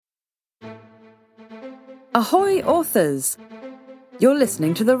Ahoy, authors! You're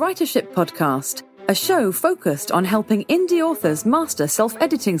listening to the Writership Podcast, a show focused on helping indie authors master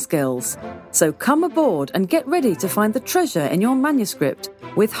self-editing skills. So come aboard and get ready to find the treasure in your manuscript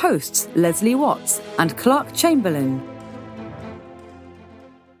with hosts Leslie Watts and Clark Chamberlain.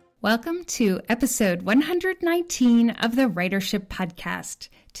 Welcome to episode 119 of the Writership Podcast.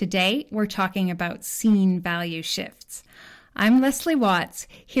 Today, we're talking about scene value shifts. I'm Leslie Watts,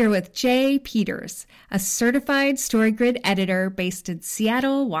 here with Jay Peters, a certified StoryGrid editor based in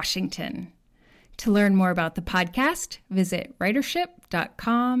Seattle, Washington. To learn more about the podcast, visit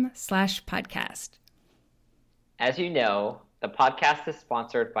writership.com/podcast. As you know, the podcast is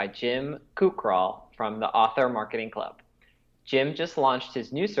sponsored by Jim Kukral from the Author Marketing Club. Jim just launched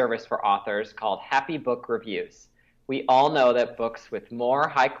his new service for authors called Happy Book Reviews. We all know that books with more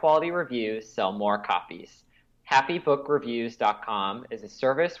high-quality reviews sell more copies. HappyBookReviews.com is a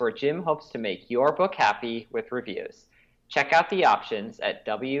service where Jim hopes to make your book happy with reviews. Check out the options at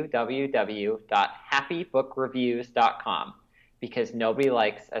www.happyBookReviews.com because nobody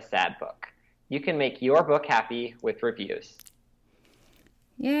likes a sad book. You can make your book happy with reviews.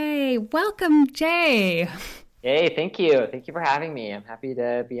 Yay! Welcome, Jay! Hey, thank you. Thank you for having me. I'm happy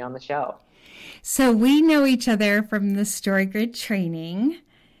to be on the show. So we know each other from the StoryGrid training.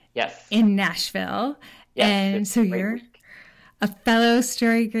 Yes. In Nashville. Yes, and so you're a fellow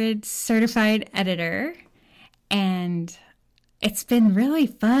StoryGrid certified editor, and it's been really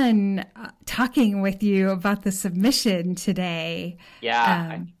fun talking with you about the submission today.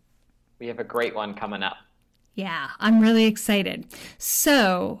 Yeah, we have a great one coming up. Yeah, I'm really excited.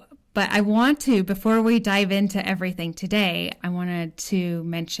 So, but I want to, before we dive into everything today, I wanted to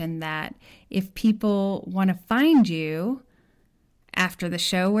mention that if people want to find you after the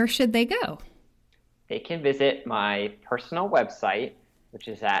show, where should they go? They can visit my personal website, which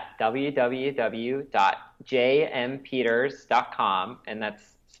is at www.jmpeters.com, and that's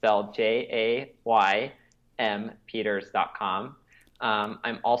spelled Jaym Peters.com.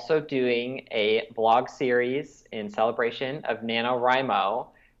 I'm also doing a blog series in celebration of NaNoWriMo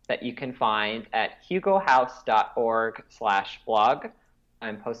that you can find at hugohouse.org/blog.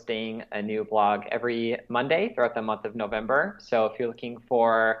 I'm posting a new blog every Monday throughout the month of November. So if you're looking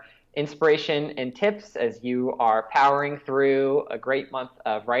for inspiration and tips as you are powering through a great month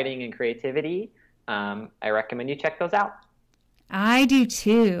of writing and creativity, I recommend you check those out. I do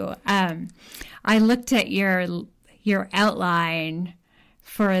too. I looked at your outline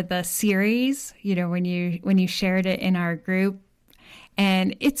for the series, when you shared it in our group,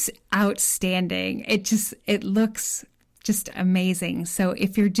 and it's outstanding. It looks just amazing. So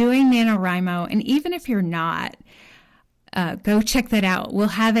if you're doing NaNoWriMo, and even if you're not, go check that out. We'll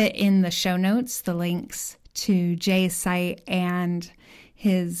have it in the show notes, the links to Jay's site and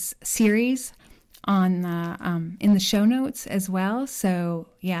his series on in the show notes as well. So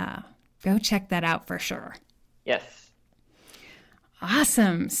yeah, go check that out for sure. Yes.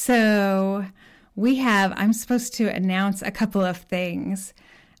 Awesome. So I'm supposed to announce a couple of things.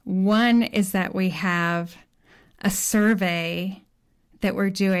 One is that we have a survey that we're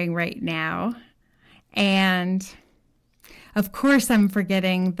doing right now, and of course, I'm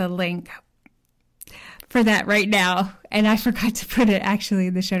forgetting the link for that right now, and I forgot to put it actually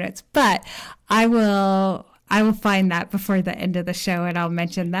in the show notes. But I will find that before the end of the show, and I'll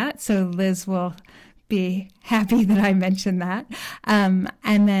mention that. So Liz will be happy that I mentioned that. And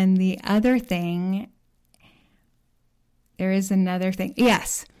then the other thing, there is another thing.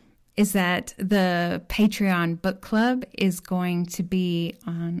 Yes, is that the Patreon book club is going to be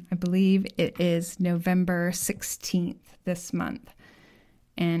on, I believe it is November 16th this month.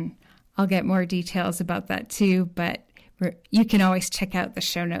 And I'll get more details about that too, but you can always check out the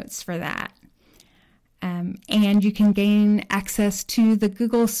show notes for that. And you can gain access to the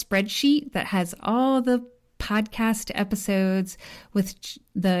Google spreadsheet that has all the podcast episodes with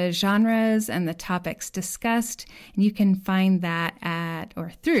the genres and the topics discussed. And you can find that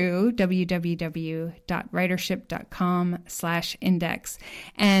through www.writership.com/index.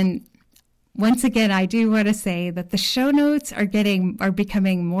 And once again, I do want to say that the show notes are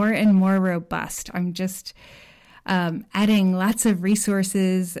becoming more and more robust. I'm just adding lots of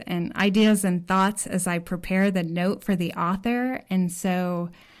resources and ideas and thoughts as I prepare the note for the author. And so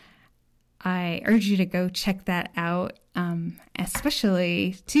I urge you to go check that out,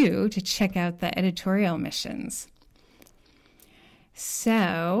 especially too, to check out the editorial missions.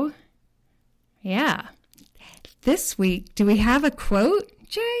 So, yeah. This week, do we have a quote,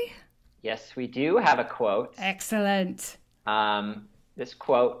 Jay? Yes, we do have a quote. Excellent. This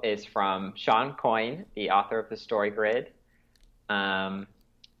quote is from Sean Coyne, the author of the StoryGrid. And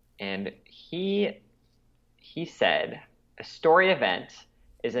he he said, "A story event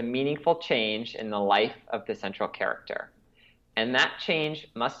is a meaningful change in the life of the central character, and that change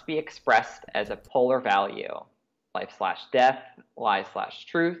must be expressed as a polar value, life/death,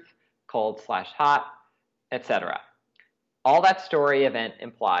 lie/truth, cold/hot, etc. All that story event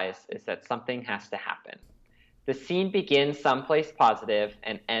implies is that something has to happen. The scene begins someplace positive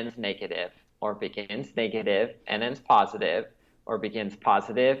and ends negative, or begins negative and ends positive, or begins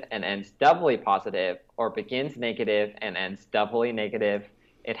positive and ends doubly positive, or begins negative and ends doubly negative.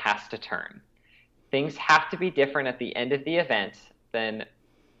 It has to turn. Things have to be different at the end of the event than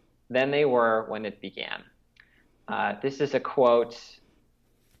they were when it began." This is a quote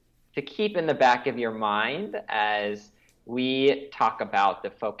to keep in the back of your mind as we talk about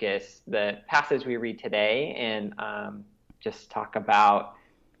the passage we read today, and just talk about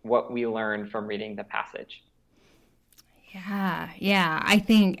what we learned from reading the passage. Yeah. I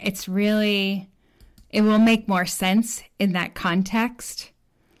think it will make more sense in that context.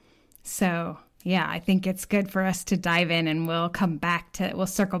 So, yeah, I think it's good for us to dive in, and we'll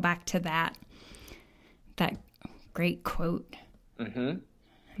circle back to that great quote. Mm-hmm.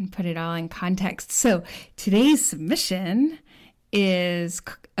 And put it all in context. So today's submission is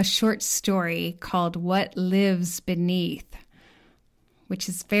a short story called What Lives Beneath, which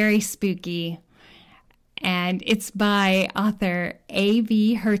is very spooky. And it's by author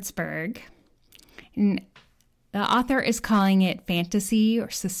A.V. Hertzberg. And the author is calling it fantasy or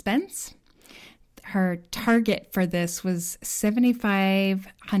suspense. Her target for this was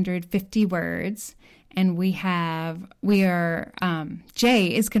 7,550 words. And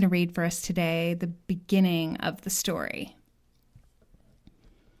Jay is going to read for us today the beginning of the story.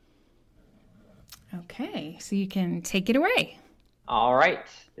 Okay, so you can take it away. All right,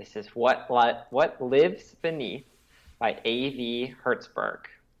 this is What Lives Beneath by A.V. Hertzberg.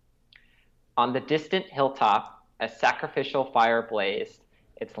 On the distant hilltop, a sacrificial fire blazed,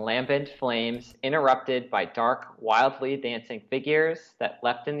 its lambent flames interrupted by dark, wildly dancing figures that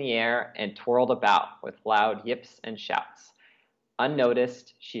leapt in the air and twirled about with loud yips and shouts.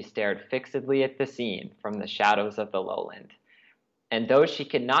 Unnoticed, she stared fixedly at the scene from the shadows of the lowland. And though she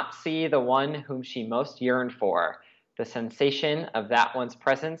could not see the one whom she most yearned for, the sensation of that one's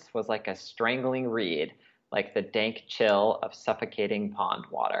presence was like a strangling reed, like the dank chill of suffocating pond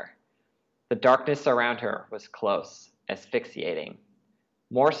water. The darkness around her was close, asphyxiating.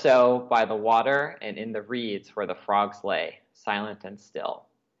 More so by the water and in the reeds where the frogs lay, silent and still.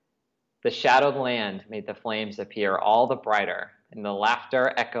 The shadowed land made the flames appear all the brighter, and the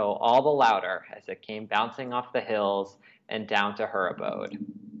laughter echo all the louder as it came bouncing off the hills and down to her abode.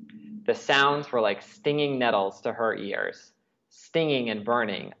 The sounds were like stinging nettles to her ears, stinging and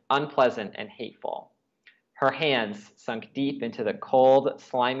burning, unpleasant and hateful. Her hands, sunk deep into the cold,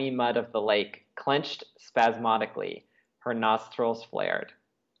 slimy mud of the lake, clenched spasmodically, her nostrils flared.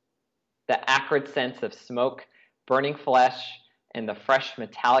 The acrid sense of smoke, burning flesh, and the fresh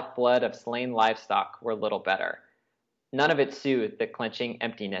metallic blood of slain livestock were little better. None of it soothed the clenching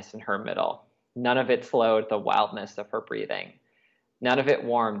emptiness in her middle. None of it slowed the wildness of her breathing. None of it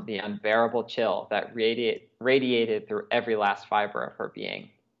warmed the unbearable chill that radiated through every last fiber of her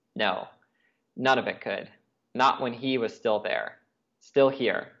being. No, none of it could. Not when he was still there, still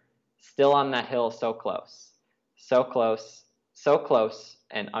here, still on that hill so close,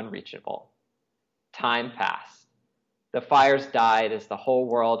 and unreachable. Time passed. The fires died as the whole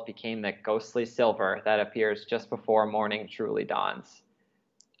world became that ghostly silver that appears just before morning truly dawns.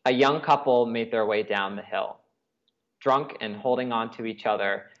 A young couple made their way down the hill. Drunk and holding on to each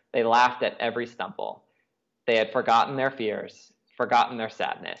other, they laughed at every stumble. They had forgotten their fears, forgotten their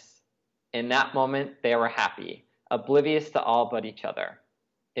sadness. In that moment, they were happy, oblivious to all but each other.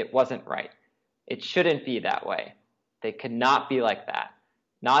 It wasn't right. It shouldn't be that way. They could not be like that.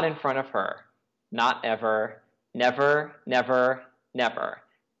 Not in front of her. Not ever. Never, never, never.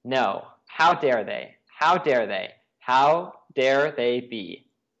 No. How dare they? How dare they? How dare they be?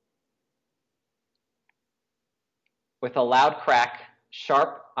 With a loud crack,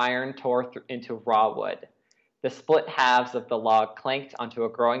 sharp iron tore into raw wood. The split halves of the log clanked onto a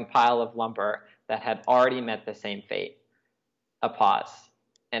growing pile of lumber that had already met the same fate. A pause,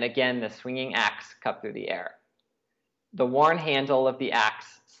 and again the swinging axe cut through the air. The worn handle of the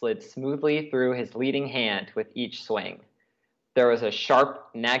axe slid smoothly through his leading hand with each swing. There was a sharp,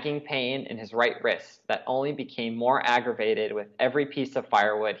 nagging pain in his right wrist that only became more aggravated with every piece of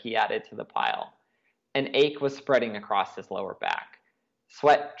firewood he added to the pile. An ache was spreading across his lower back.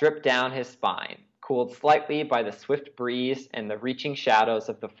 Sweat dripped down his spine, cooled slightly by the swift breeze and the reaching shadows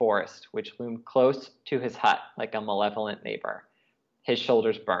of the forest which loomed close to his hut like a malevolent neighbor. His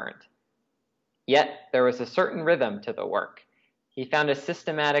shoulders burned. Yet there was a certain rhythm to the work. He found a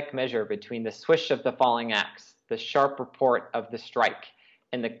systematic measure between the swish of the falling axe, the sharp report of the strike,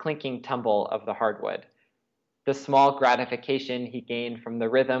 and the clinking tumble of the hardwood. The small gratification he gained from the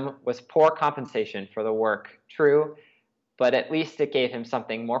rhythm was poor compensation for the work, true, but at least it gave him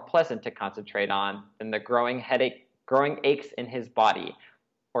something more pleasant to concentrate on than the growing aches in his body,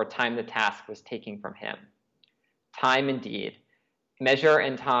 or time the task was taking from him. Time indeed. Measure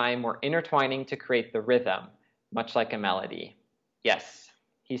and time were intertwining to create the rhythm, much like a melody. Yes,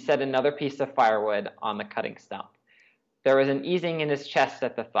 he set another piece of firewood on the cutting stump. There was an easing in his chest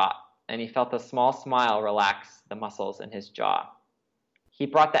at the thought, and he felt a small smile relax the muscles in his jaw. He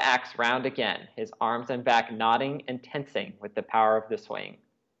brought the axe round again, his arms and back nodding and tensing with the power of the swing.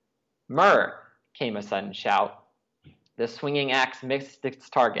 "Myrrh!" came a sudden shout. The swinging axe missed its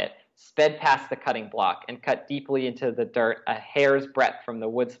target, sped past the cutting block, and cut deeply into the dirt a hair's breadth from the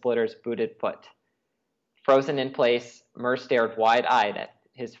wood splitter's booted foot. Frozen in place, Myrrh stared wide-eyed at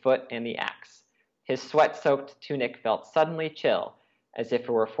his foot and the axe. His sweat-soaked tunic felt suddenly chill, as if it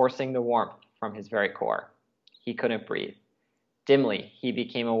were forcing the warmth from his very core. He couldn't breathe. Dimly, he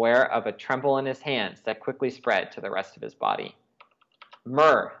became aware of a tremble in his hands that quickly spread to the rest of his body.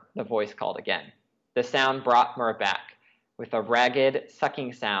 "Myrrh!" the voice called again. The sound brought Myrrh back. With a ragged,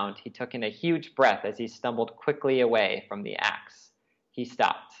 sucking sound, he took in a huge breath as he stumbled quickly away from the axe. He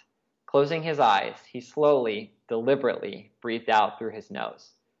stopped. Closing his eyes, he slowly, deliberately breathed out through his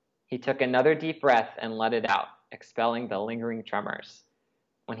nose. He took another deep breath and let it out, expelling the lingering tremors.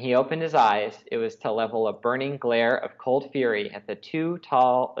 When he opened his eyes, it was to level a burning glare of cold fury at the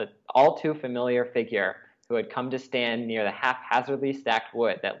all too familiar figure who had come to stand near the haphazardly stacked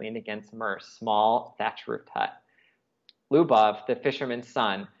wood that leaned against Myrrh's small, thatch-roofed hut. Lubov, the fisherman's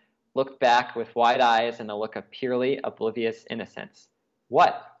son, looked back with wide eyes and a look of purely oblivious innocence.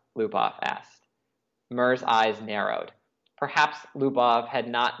 "What?" Lubov asked. Myrrh's eyes narrowed. Perhaps Lubov had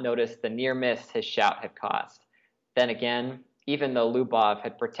not noticed the near miss his shout had caused. Then again, even though Lubov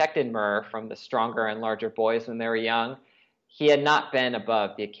had protected Myrrh from the stronger and larger boys when they were young, he had not been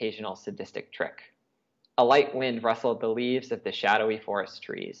above the occasional sadistic trick. A light wind rustled the leaves of the shadowy forest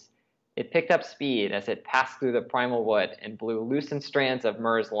trees. It picked up speed as it passed through the primal wood and blew loosened strands of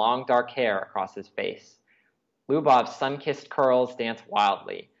Myrrh's long dark hair across his face. Lubov's sun-kissed curls danced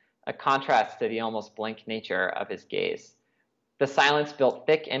wildly, a contrast to the almost blank nature of his gaze. The silence built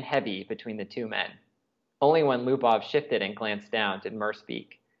thick and heavy between the two men. Only when Lubov shifted and glanced down did Myrrh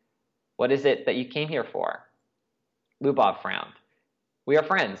speak. "What is it that you came here for?" Lubov frowned. "We are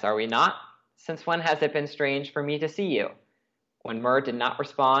friends, are we not? Since when has it been strange for me to see you?" When Myrrh did not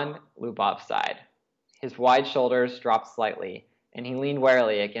respond, Lubov sighed. His wide shoulders dropped slightly, and he leaned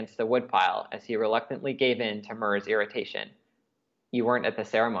warily against the woodpile as he reluctantly gave in to Myrrh's irritation. "You weren't at the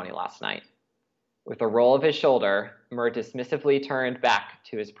ceremony last night." With a roll of his shoulder, Myrrh dismissively turned back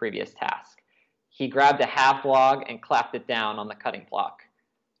to his previous task. He grabbed a half log and clapped it down on the cutting block.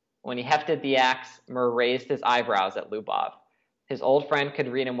 When he hefted the axe, Myrrh raised his eyebrows at Lubov. His old friend could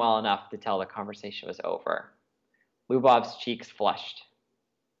read him well enough to tell the conversation was over. Lubov's cheeks flushed.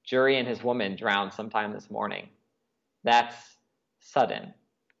 "Jury and his woman drowned sometime this morning." "That's sudden,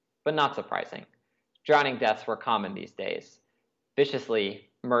 but not surprising. Drowning deaths were common these days." Viciously,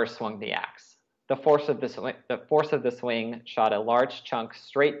 Myrrh swung the axe. The force of the swing shot a large chunk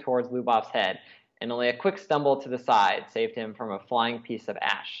straight towards Lubov's head, and only a quick stumble to the side saved him from a flying piece of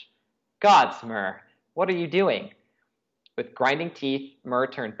ash. "Gods, Myrrh, what are you doing?" With grinding teeth, Myrrh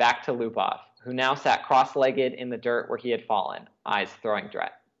turned back to Lubov, who now sat cross-legged in the dirt where he had fallen, eyes throwing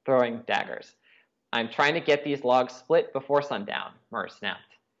daggers. "I'm trying to get these logs split before sundown," Myrrh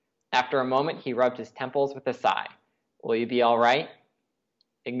snapped. After a moment, he rubbed his temples with a sigh. "Will you be all right?"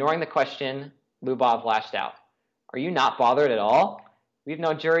 Ignoring the question, Lubov lashed out. "Are you not bothered at all? We've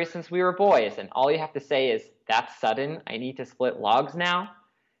known Jury since we were boys, and all you have to say is, 'That's sudden, I need to split logs now?'"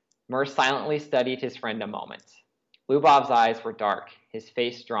 Myrrh silently studied his friend a moment. Lubov's eyes were dark, his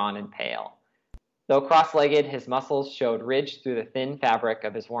face drawn and pale. Though cross-legged, his muscles showed ridged through the thin fabric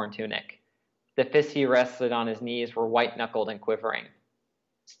of his worn tunic. The fists he rested on his knees were white-knuckled and quivering.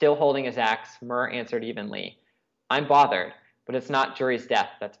 Still holding his axe, Myrrh answered evenly, "I'm bothered, but it's not Jury's death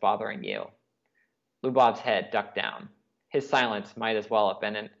that's bothering you." Lubov's head ducked down. His silence might as well have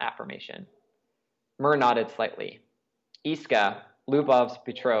been an affirmation. Myrrh nodded slightly. Iska, Lubov's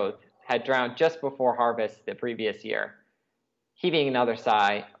betrothed, had drowned just before harvest the previous year. Heaving another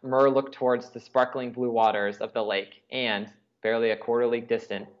sigh, Myrrh looked towards the sparkling blue waters of the lake and, barely a quarter league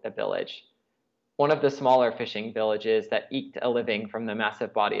distant, the village. One of the smaller fishing villages that eked a living from the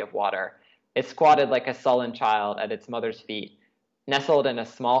massive body of water. It squatted like a sullen child at its mother's feet, nestled in a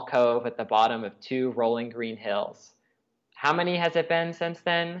small cove at the bottom of 2 rolling green hills. How many has it been since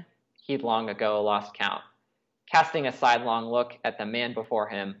then? He'd long ago lost count. Casting a sidelong look at the man before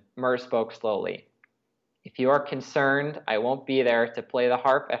him, Mur spoke slowly. If you are concerned I won't be there to play the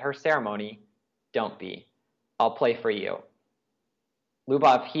harp at her ceremony, don't be. I'll play for you.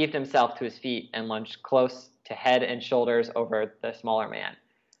 Lubov heaved himself to his feet and lunged close to head and shoulders over the smaller man.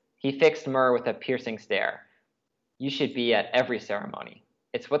 He fixed Mur with a piercing stare. You should be at every ceremony.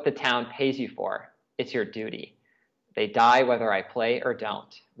 It's what the town pays you for. It's your duty. They die whether I play or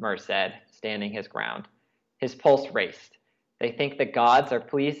don't, Mur said, standing his ground. His pulse raced. They think the gods are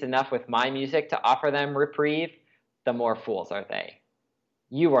pleased enough with my music to offer them reprieve. The more fools are they.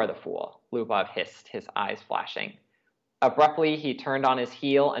 You are the fool, Lubov hissed, his eyes flashing. Abruptly, he turned on his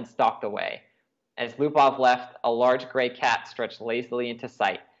heel and stalked away. As Lubov left, a large gray cat stretched lazily into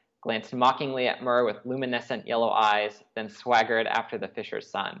sight, glanced mockingly at Mur with luminescent yellow eyes, then swaggered after the fisher's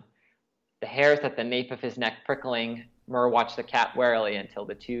son. The hairs at the nape of his neck prickling, Mur watched the cat warily until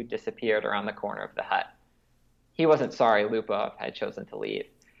the two disappeared around the corner of the hut. He wasn't sorry Lubov had chosen to leave.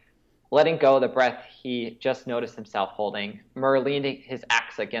 Letting go the breath he just noticed himself holding, Mur leaned his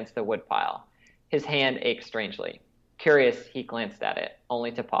axe against the woodpile. His hand ached strangely. Curious, he glanced at it,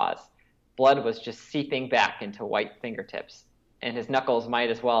 only to pause. Blood was just seeping back into white fingertips, and his knuckles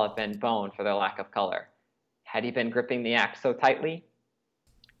might as well have been bone for their lack of color. Had he been gripping the axe so tightly?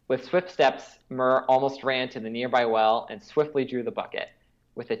 With swift steps, Mur almost ran to the nearby well and swiftly drew the bucket.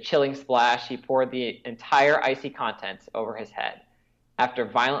 With a chilling splash, he poured the entire icy contents over his head. After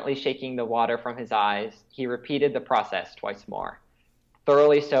violently shaking the water from his eyes, he repeated the process twice more.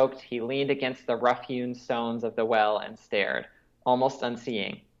 Thoroughly soaked, he leaned against the rough-hewn stones of the well and stared, almost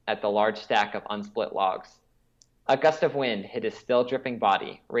unseeing, at the large stack of unsplit logs. A gust of wind hit his still dripping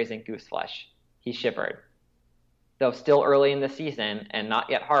body, raising goose flesh. He shivered. Though still early in the season and not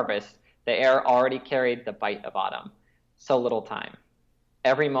yet harvest, the air already carried the bite of autumn. So little time.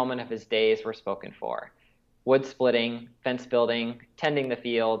 Every moment of his days were spoken for. Wood splitting, fence building, tending the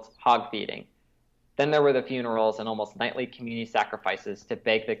fields, hog feeding. Then there were the funerals and almost nightly community sacrifices to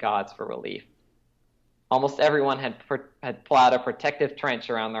beg the gods for relief. Almost everyone had plowed a protective trench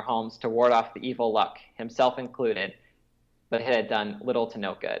around their homes to ward off the evil luck, himself included, but it had done little to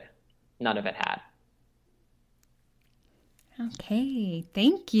no good. None of it had. Okay,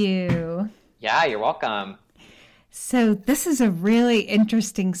 thank you. Yeah, you're welcome. So this is a really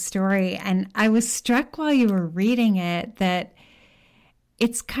interesting story, and I was struck while you were reading it that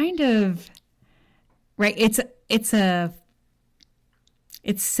it's kind of right. It's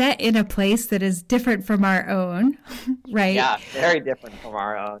set in a place that is different from our own, right? Yeah, very different from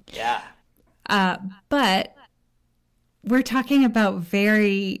our own. Yeah. But we're talking about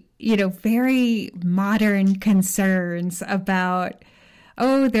very modern concerns about,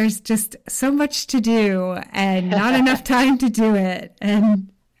 oh, there's just so much to do and not enough time to do it.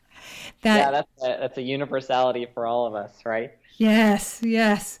 And that's a universality for all of us, right?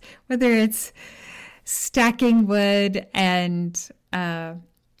 Yes. Whether it's stacking wood and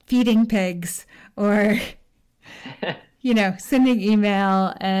feeding pigs or, sending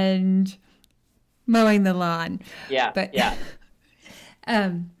email and mowing the lawn. Yeah. Yeah.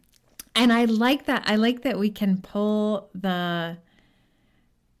 And I like that. I like that we can pull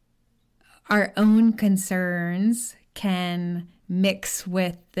our own concerns can mix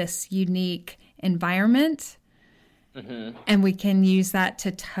with this unique environment, and we can use that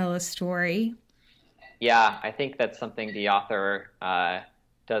to tell a story. Yeah, I think that's something the author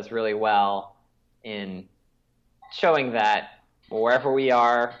does really well in showing that wherever we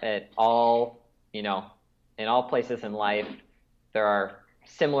are in all places in life, there are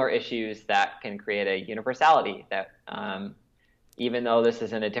similar issues that can create a universality that even though this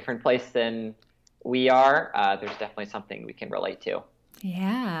is in a different place than we are, there's definitely something we can relate to.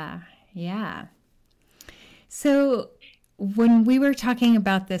 Yeah. So when we were talking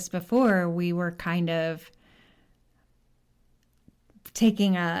about this before, we were kind of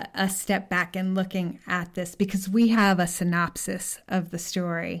taking a step back and looking at this because we have a synopsis of the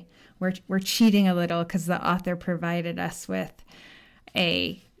story. We're cheating a little because the author provided us with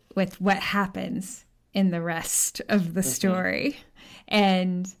what happens in the rest of the story.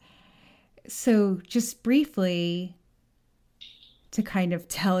 And so just briefly to kind of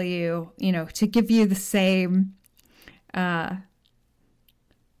tell you, to give you the same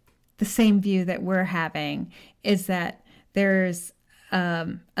view that we're having is that there's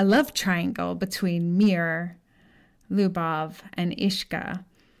a love triangle between Mir, Lubov, and Ishka.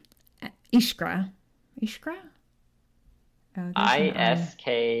 Ishkra? Oh,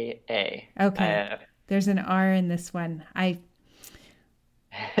 Iska. Okay. There's an R in this one.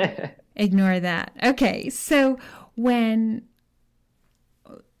 Ignore that. Okay, so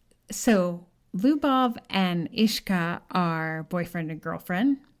Lubov and Ishka are boyfriend and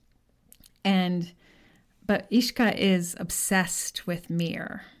girlfriend, but Ishka is obsessed with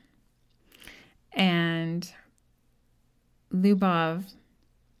Mir, and Lubov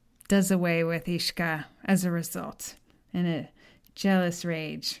does away with Ishka as a result in a jealous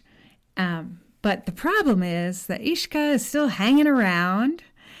rage. But the problem is that Ishka is still hanging around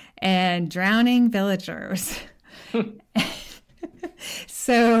and drowning villagers.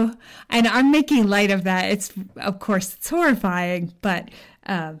 So, and I'm making light of that. Of course, it's horrifying, but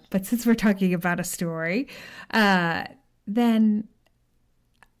since we're talking about a story, so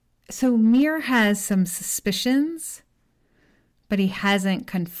Mir has some suspicions, but he hasn't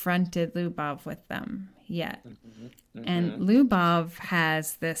confronted Lubov with them yet. And Lubov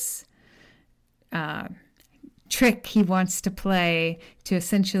has this trick he wants to play to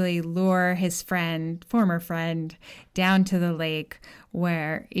essentially lure his former friend, down to the lake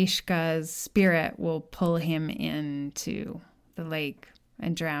where Ishka's spirit will pull him into the lake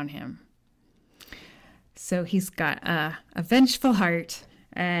and drown him. So he's got a vengeful heart,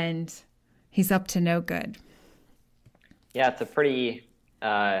 and he's up to no good. Yeah, it's a pretty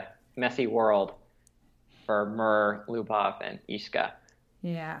messy world for Mir, Lubov, and Ishka.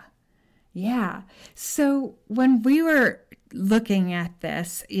 Yeah. So when we were looking at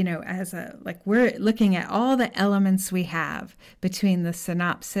this, we're looking at all the elements we have between the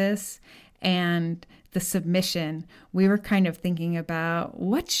synopsis and the submission, we were kind of thinking about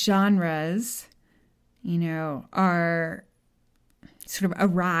what genres, are sort of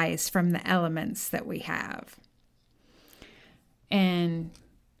arise from the elements that we have. And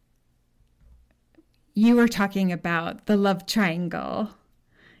you were talking about the love triangle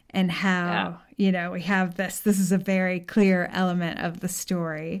and how, we have this is a very clear element of the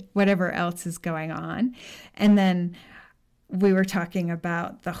story, whatever else is going on. And then we were talking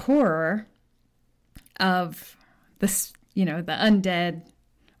about the horror of this, the undead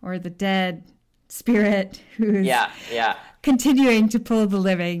or the dead spirit who's continuing to pull the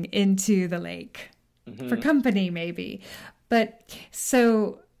living into the lake for company, maybe. But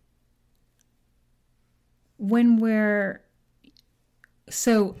so we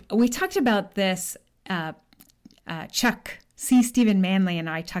talked about this, Chuck, C. Stephen Manley and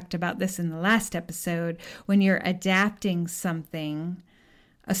I talked about this in the last episode. When you're adapting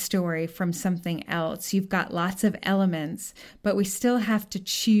a story from something else, you've got lots of elements, but we still have to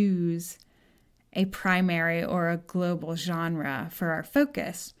choose a primary or a global genre for our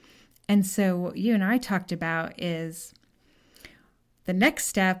focus. And so what you and I talked about is the next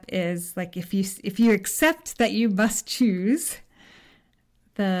step is, like, if you accept that you must choose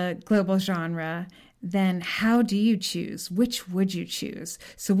the global genre, then how do you choose? Which would you choose?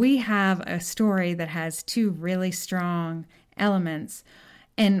 So we have a story that has two really strong elements,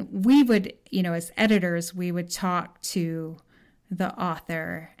 and we would, as editors, we would talk to the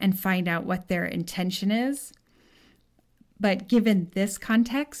author and find out what their intention is. But given this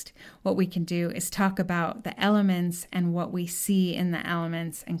context, what we can do is talk about the elements and what we see in the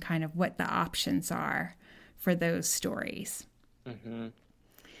elements and kind of what the options are for those stories. Mm-hmm.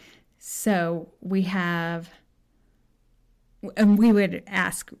 So we have, and we would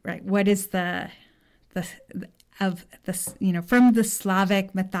ask, right, what is from the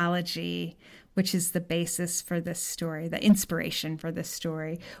Slavic mythology, which is the basis for this story, the inspiration for this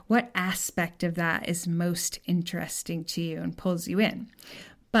story, what aspect of that is most interesting to you and pulls you in?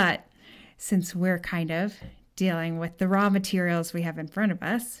 But since we're kind of dealing with the raw materials we have in front of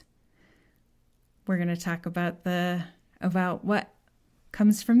us, we're going to talk about what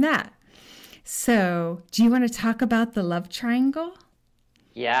comes from that. So, do you want to talk about the love triangle?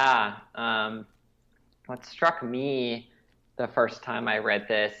 Yeah. What struck me the first time I read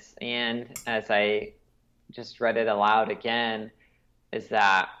this, and as I just read it aloud again, is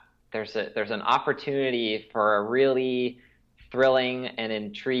that there's an opportunity for a really thrilling and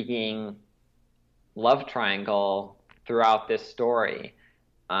intriguing love triangle throughout this story,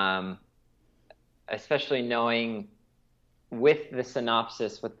 especially knowing with the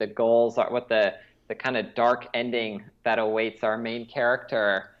synopsis, what the goals are, what the kind of dark ending that awaits our main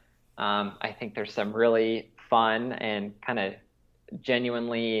character. I think there's some really fun and kind of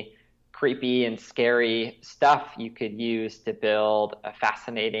genuinely creepy and scary stuff you could use to build a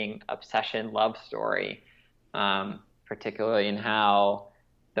fascinating obsession love story, particularly in how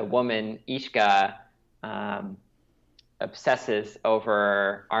the woman Ishka obsesses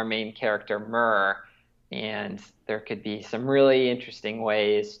over our main character Mir, and there could be some really interesting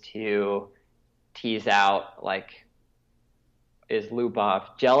ways to tease out, like, is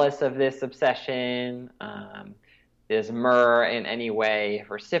Lubov jealous of this obsession? Does Mur in any way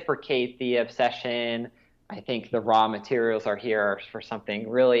reciprocate the obsession? I think the raw materials are here for something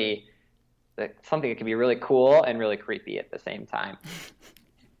that could be really cool and really creepy at the same time.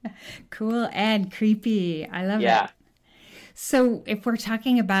 Cool and creepy. I love it. So if we're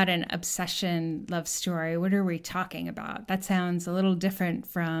talking about an obsession love story, what are we talking about? That sounds a little different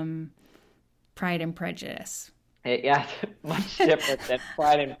from Pride and Prejudice. Yeah, much different than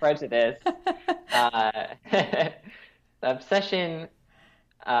Pride and Prejudice. Obsession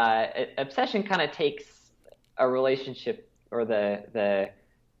kind of takes a relationship or the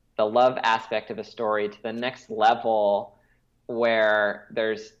love aspect of a story to the next level, where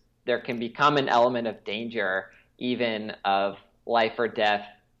there can become an element of danger, even of life or death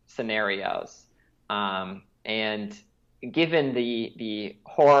scenarios. And given the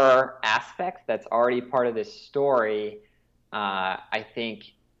horror aspect that's already part of this story, I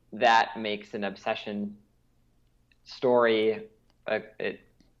think that makes an obsession story,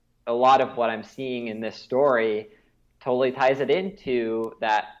 a lot of what I'm seeing in this story totally ties it into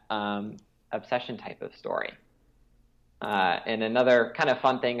that obsession type of story. And another kind of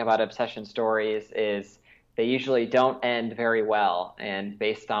fun thing about obsession stories is they usually don't end very well. And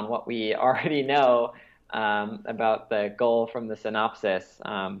based on what we already know about the goal from the synopsis,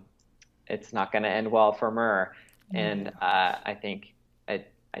 it's not going to end well for Mur. And I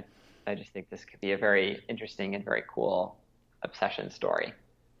just think this could be a very interesting and very cool obsession story.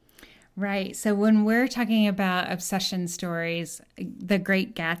 Right. So when we're talking about obsession stories, The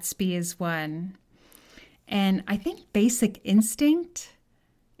Great Gatsby is one. And I think Basic Instinct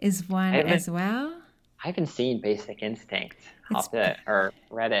is one as well. I haven't seen Basic Instinct or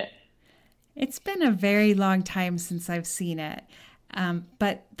read it. It's been a very long time since I've seen it.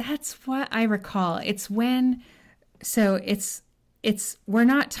 But that's what I recall. We're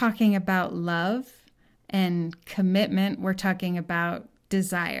not talking about love and commitment. We're talking about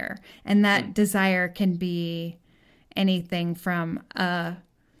desire. And that desire can be anything from a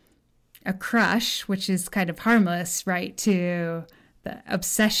crush, which is kind of harmless, right, to the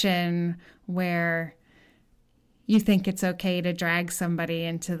obsession where you think it's okay to drag somebody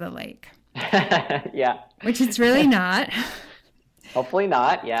into the lake. Yeah. Which it's really not. Hopefully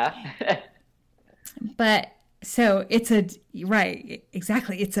not, yeah. But so right,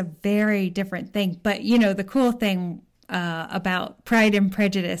 exactly. It's a very different thing. But, the cool thing about Pride and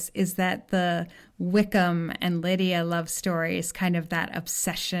Prejudice is that the Wickham and Lydia love story is kind of that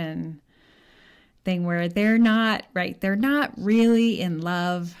obsession thing where they're not really in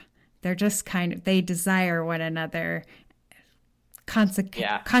love. They're just they desire one another.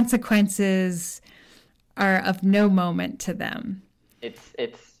 Consequences are of no moment to them.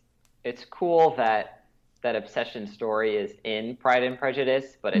 It's cool that obsession story is in Pride and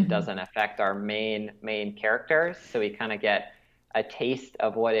Prejudice, but it doesn't affect our main characters. So we kind of get a taste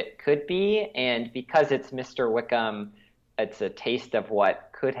of what it could be, and because it's Mr. Wickham, it's a taste of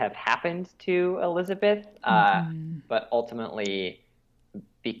what could have happened to Elizabeth. But ultimately,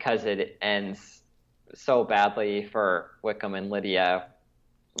 because it ends so badly for Wickham and Lydia,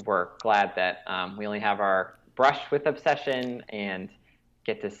 we're glad that we only have our brush with obsession and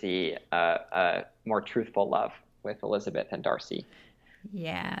get to see a more truthful love with Elizabeth and Darcy.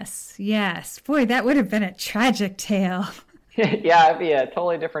 Yes. Boy, that would have been a tragic tale. Yeah, it'd be a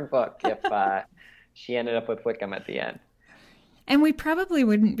totally different book if she ended up with Wickham at the end. And we probably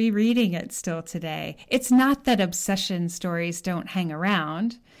wouldn't be reading it still today. It's not that obsession stories don't hang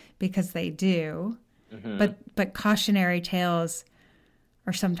around, because they do. Mm-hmm. But cautionary tales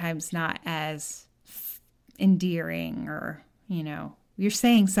are sometimes not as endearing, or, you're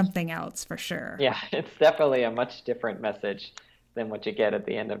saying something else for sure. Yeah, it's definitely a much different message than what you get at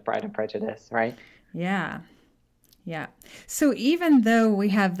the end of Pride and Prejudice, right? Yeah. So even though we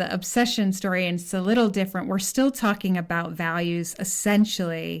have the obsession story and it's a little different, we're still talking about values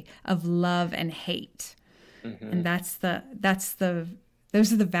essentially of love and hate. Mm-hmm. And those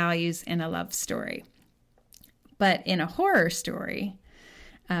are the values in a love story. But in a horror story,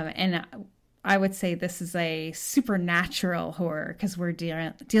 and I would say this is a supernatural horror because we're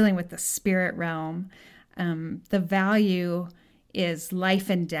dealing with the spirit realm. The value is life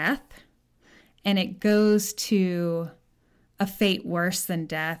and death, and it goes to a fate worse than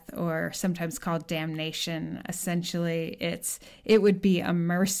death, or sometimes called damnation. Essentially, it would be a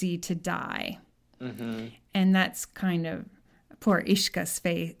mercy to die. Mm-hmm. And that's kind of poor Ishka's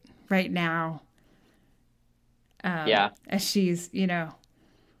fate right now. As she's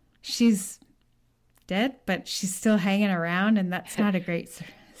dead, but she's still hanging around, and that's not a great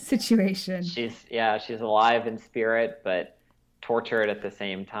situation. She's alive in spirit, but tortured at the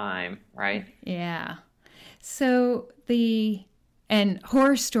same time, right? Yeah. So and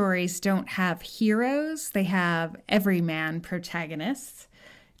horror stories don't have heroes. They have everyman protagonists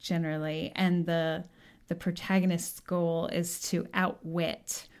generally. And the protagonist's goal is to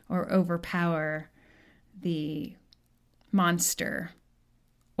outwit or overpower the monster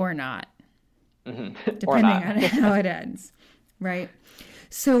or not, depending on how it ends, right?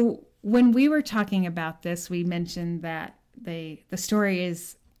 So when we were talking about this, we mentioned that the story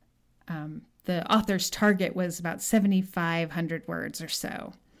is, the author's target was about 7,500 words or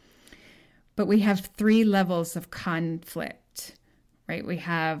so. But we have 3 levels of conflict, right? We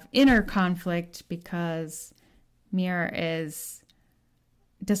have inner conflict because Mir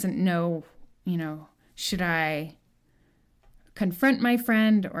doesn't know, should I confront my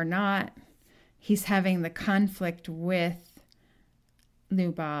friend or not? He's having the conflict with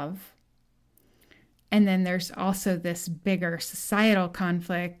Lubov. And then there's also this bigger societal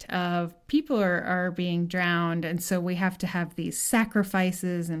conflict of people are being drowned. And so we have to have these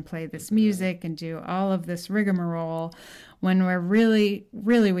sacrifices and play this music and do all of this rigmarole when we're really,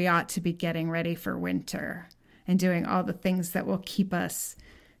 we ought to be getting ready for winter and doing all the things that will keep us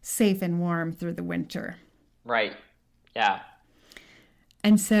safe and warm through the winter. Right. Yeah.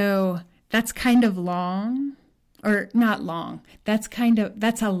 And so that's kind of long, or not long. That's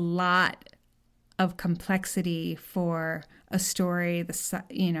a lot of complexity for a story, of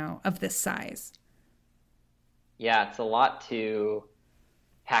this size. Yeah, it's a lot to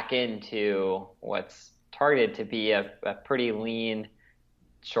pack into what's targeted to be a pretty lean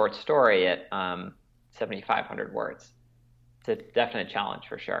short story at 7,500 words. It's a definite challenge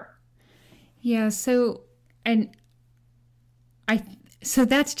for sure. Yeah. So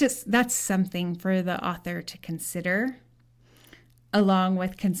that's something for the author to consider, along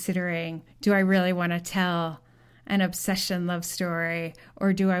with considering, do I really want to tell an obsession love story,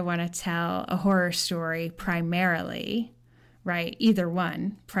 or do I want to tell a horror story primarily, right? Either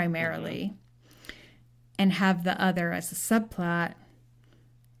one primarily, and have the other as a subplot,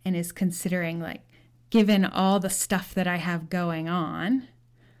 and is considering, like, given all the stuff that I have going on,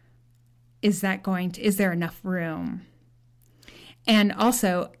 is there enough room? And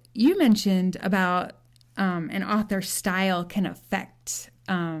also, you mentioned about an author's style can affect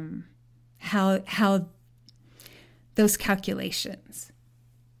how those calculations.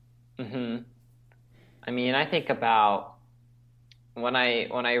 Mm-hmm. I mean, I think about when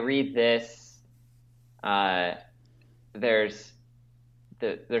I read this, there's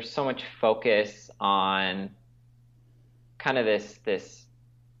so much focus on kind of this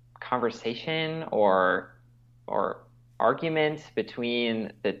conversation or argument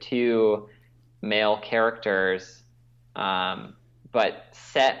between the two male characters, but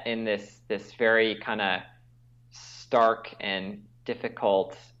set in this very kind of stark and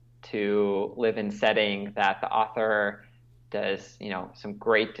difficult to live in setting that the author does, some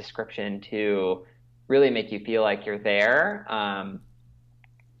great description to really make you feel like you're there.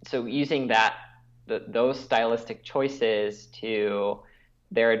 So using those stylistic choices to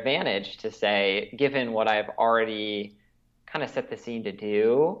their advantage to say, given what I've already kind of set the scene to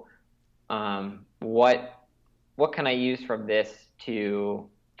do, what can I use from this to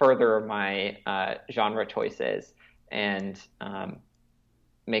further my genre choices and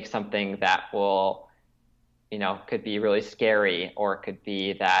make something that will, could be really scary, or it could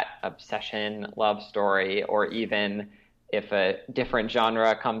be that obsession love story, or even if a different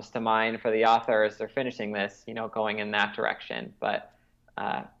genre comes to mind for the author as they're finishing this, going in that direction. But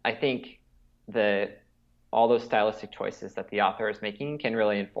I think all those stylistic choices that the author is making can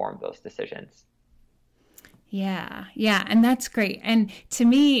really inform those decisions. Yeah, and that's great. And to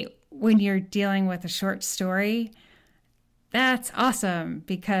me, when you're dealing with a short story, that's awesome,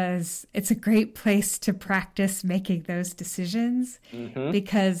 because it's a great place to practice making those decisions,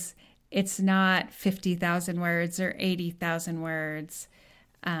 because it's not 50,000 words or 80,000 words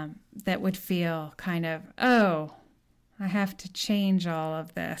that would feel kind of, oh, I have to change all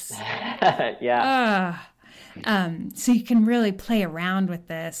of this. Yeah. So you can really play around with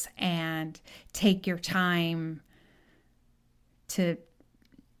this and take your time to,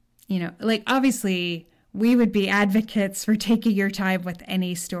 obviously we would be advocates for taking your time with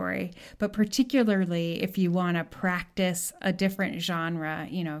any story, but particularly if you want to practice a different genre,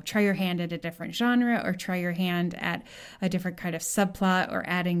 try your hand at a different genre, or try your hand at a different kind of subplot, or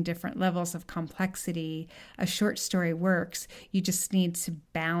adding different levels of complexity. A short story works. You just need to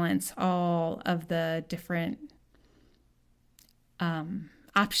balance all of the different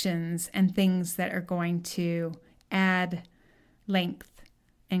options and things that are going to add length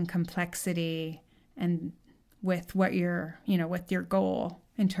and complexity and with what with your goal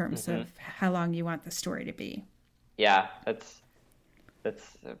in terms of how long you want the story to be. Yeah, that's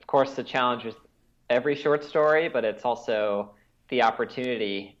of course the challenge with every short story, but it's also the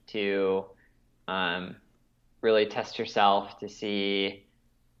opportunity to really test yourself to see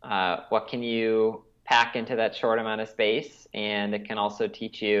what can you pack into that short amount of space. And it can also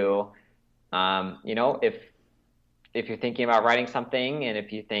teach you, if you're thinking about writing something, and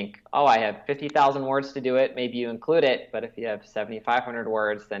if you think, oh, I have 50,000 words to do it, maybe you include it. But if you have 7,500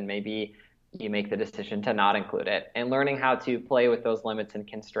 words, then maybe you make the decision to not include it. And learning how to play with those limits and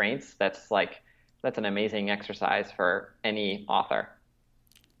constraints, that's an amazing exercise for any author.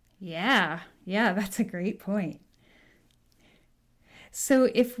 Yeah, that's a great point. So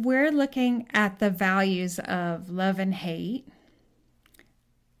if we're looking at the values of love and hate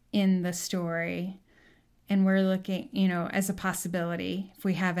in the story, and we're looking, as a possibility, if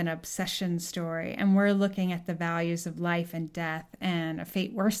we have an obsession story, and we're looking at the values of life and death and a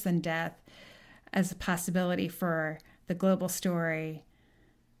fate worse than death as a possibility for the global story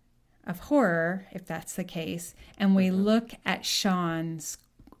of horror, if that's the case, and we look at Sean's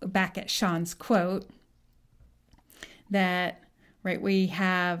quote that, we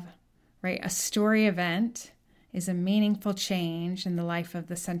have, a story event is a meaningful change in the life of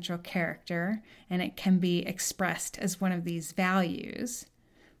the central character, and it can be expressed as one of these values,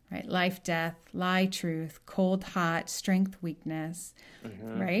 right? Life, death, lie, truth, cold, hot, strength, weakness,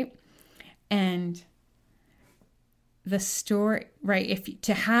 right? And the story, if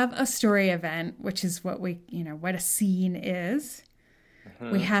to have a story event, which is what what a scene is,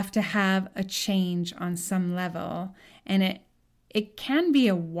 we have to have a change on some level, and it can be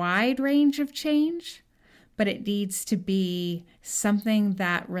a wide range of change, but it needs to be something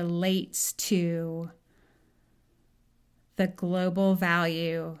that relates to the global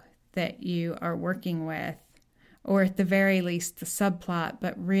value that you are working with, or at the very least the subplot,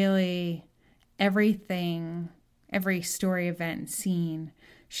 but really everything, every story event and scene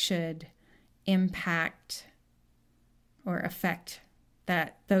should impact or affect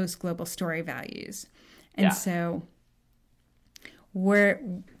those global story values. And so what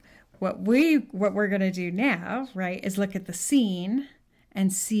we're going to do now, is look at the scene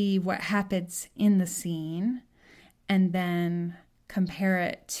and see what happens in the scene, and then compare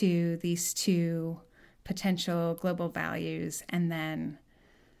it to these two potential global values, and then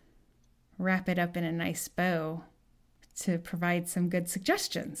wrap it up in a nice bow to provide some good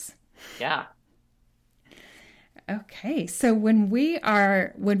suggestions. Yeah. Okay, so when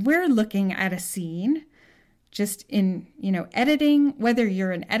we're looking at a scene, just in, editing, whether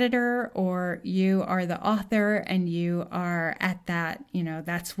you're an editor or you are the author and you are at that,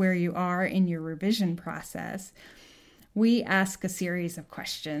 that's where you are in your revision process, we ask a series of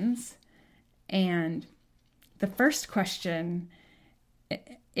questions. And the first question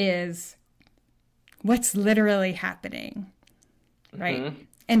is, what's literally happening, right? Mm-hmm.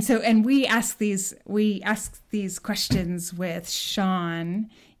 And we ask these questions with Sean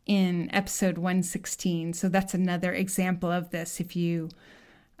in episode 116. So that's another example of this. If you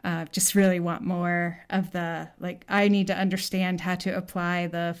just really want more of I need to understand how to apply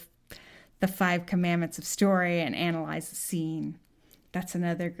the 5 commandments of story and analyze the scene. That's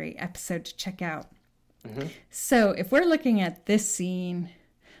another great episode to check out. Mm-hmm. So if we're looking at this scene,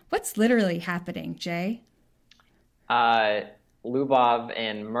 what's literally happening, Jay? Lubov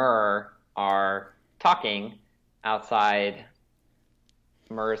and Mur are talking outside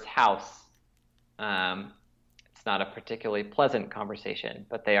Mur's house. It's not a particularly pleasant conversation,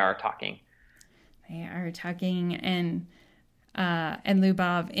 but they are talking. They are talking, and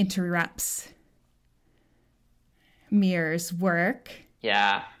Lubov interrupts Mir's work.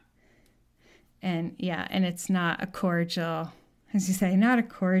 Yeah. And it's not a cordial, as you say, not a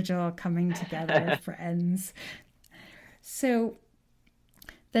cordial coming together of friends. So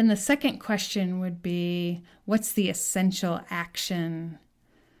then the second question would be, what's the essential action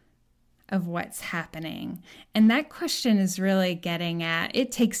of what's happening? And that question is really getting at,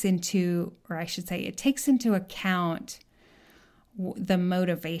 it takes into account the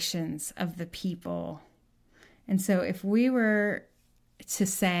motivations of the people. And so if we were to,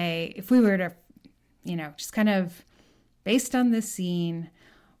 just kind of based on this scene,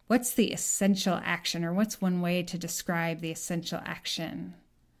 what's the essential action, or what's one way to describe the essential action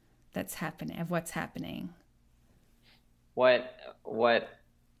that's happening, of what's happening? What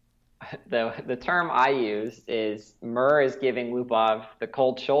the term I use is, Mur is giving Lubov the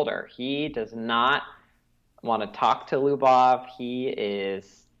cold shoulder. He does not want to talk to Lubov. He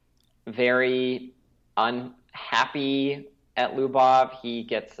is very unhappy at Lubov. He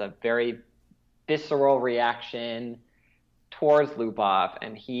gets a very visceral reaction towards Lubov,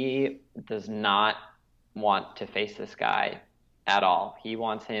 and he does not want to face this guy at all. He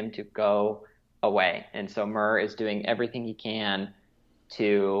wants him to go away. And so Mur is doing everything he can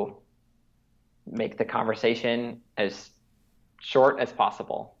to make the conversation as short as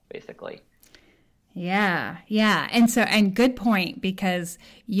possible, basically. Yeah. And good point, because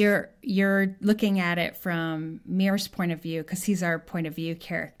you're looking at it from Mir's point of view, because he's our point of view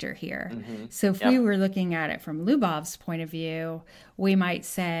character here. Mm-hmm. So if we were looking at it from Lubov's point of view, we might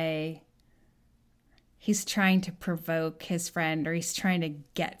say he's trying to provoke his friend, or he's trying to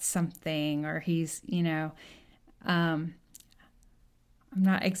get something, or he's, I'm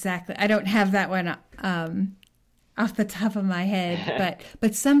not exactly, I don't have that one off the top of my head,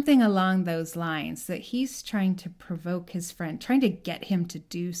 but something along those lines, that he's trying to provoke his friend, trying to get him to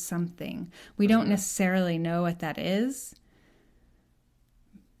do something. We don't necessarily know what that is.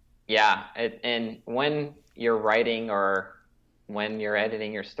 Yeah, and when you're writing or when you're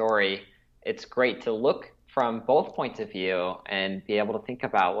editing your story, it's great to look from both points of view and be able to think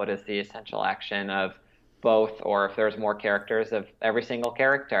about what is the essential action of both, or if there's more characters, of every single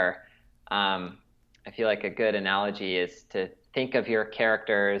character. I feel like a good analogy is to think of your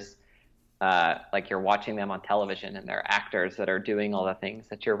characters like you're watching them on television, and they're actors that are doing all the things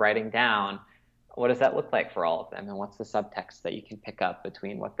that you're writing down. What does that look like for all of them, and what's the subtext that you can pick up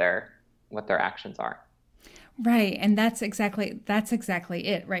between what their actions are? Right, and that's exactly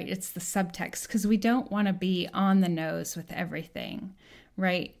it, right? It's the subtext, because we don't want to be on the nose with everything,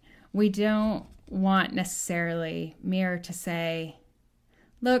 right? We don't want necessarily Mir to say,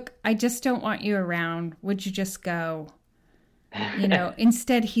 look, I just don't want you around. Would you just go?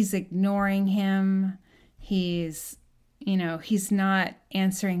 Instead he's ignoring him. He's not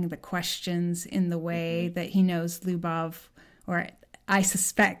answering the questions in the way that he knows Lubov, or I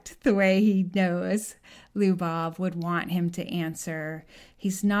suspect the way he knows Lubov would want him to answer.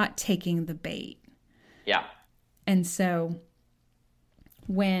 He's not taking the bait. Yeah. And so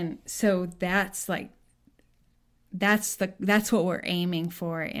that's what we're aiming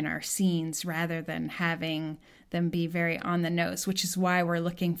for in our scenes, rather than having them be very on the nose, which is why we're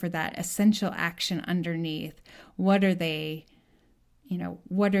looking for that essential action underneath. What are they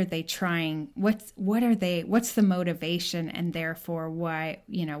trying? What's the motivation, and therefore why,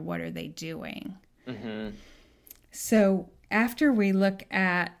 what are they doing? Mm-hmm. So after we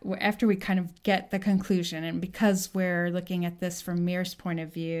kind of get the conclusion, and because we're looking at this from Mir's point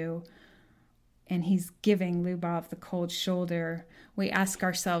of view, and he's giving Lubov the cold shoulder, we ask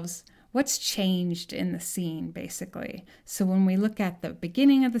ourselves, what's changed in the scene, basically? So when we look at the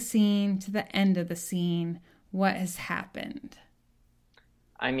beginning of the scene to the end of the scene, what has happened?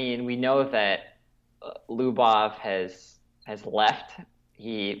 I mean, we know that Lubov has left.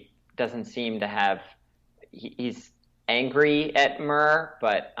 He doesn't seem to have... He's angry at Mur,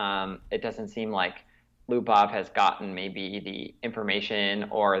 but it doesn't seem like Lubov has gotten maybe the information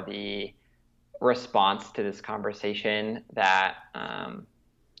or the response to this conversation that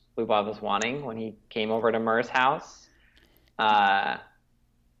Lubov was wanting when he came over to Mur's house. And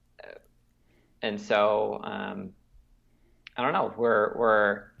so I don't know,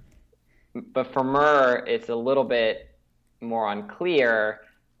 but for Mur, it's a little bit more unclear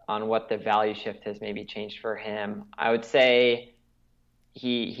on what the value shift has maybe changed for him. I would say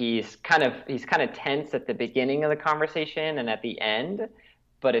he's kind of tense at the beginning of the conversation and at the end,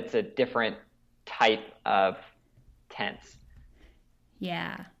 but it's a different type of tense.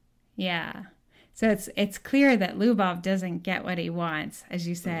 Yeah. So it's clear that Lubov doesn't get what he wants, as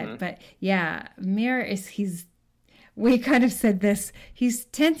you said. Mm-hmm. But yeah, Mir we kind of said this, he's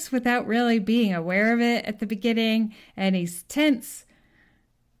tense without really being aware of it at the beginning, and he's tense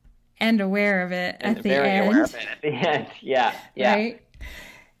and aware of it at the end. Aware of it at the end. Yeah. Right?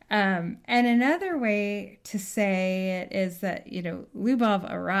 And another way to say it is that,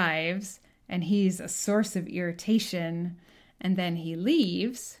 Lubov arrives and he's a source of irritation, and then he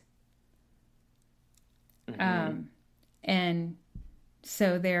leaves. Mm-hmm. And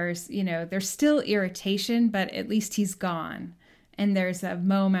so there's still irritation, but at least he's gone. And there's a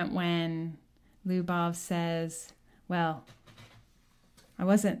moment when Lubov says, well, I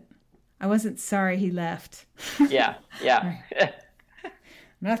wasn't sorry he left. Yeah.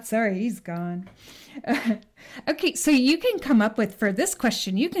 I'm not sorry he's gone. Okay, so you can come up with, for this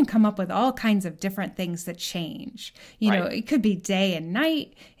question, you can come up with all kinds of different things that change. Right. It could be day and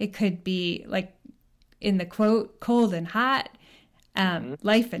night. It could be, like in the quote, cold and hot,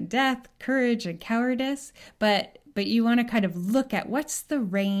 life and death, courage and cowardice. But you want to kind of look at what's the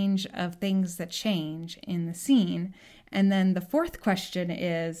range of things that change in the scene. And then the fourth question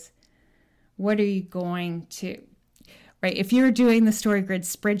is, what are you going to, right? If you were doing the StoryGrid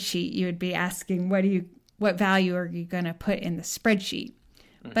spreadsheet, you would be asking, what value are you going to put in the spreadsheet?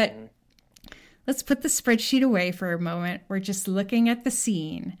 Mm-hmm. But let's put the spreadsheet away for a moment. We're just looking at the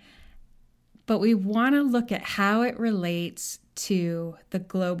scene, but we want to look at how it relates to the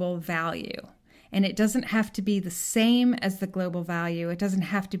global value. And it doesn't have to be the same as the global value. It doesn't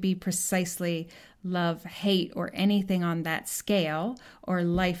have to be precisely love, hate, or anything on that scale, or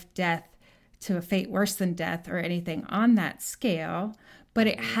life, death, to a fate worse than death, or anything on that scale. But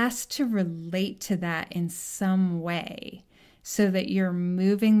it has to relate to that in some way so that you're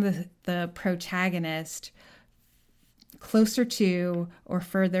moving the protagonist closer to or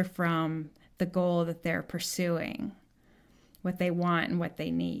further from the goal that they're pursuing, what they want and what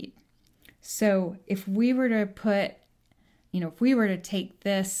they need. So if we were to put, if we were to take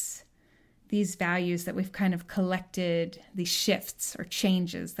these values that we've kind of collected, these shifts or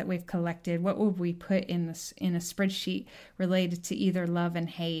changes that we've collected, what would we put in a spreadsheet related to either love and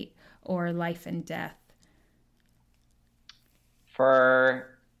hate or life and death?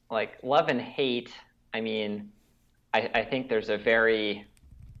 For like love and hate, I mean, I think there's a very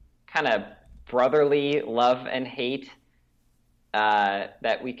kind of brotherly love and hate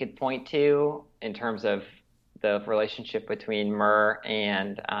that we could point to in terms of the relationship between Mur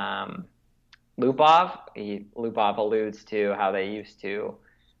and Lubov. Lubov alludes to how they used to,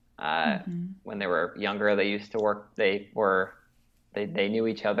 when they were younger, they used to work. They knew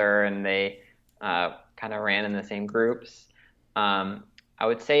each other, and they kind of ran in the same groups. I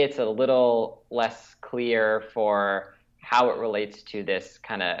would say it's a little less clear for how it relates to this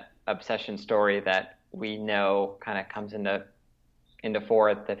kind of obsession story that we know kind of comes into fore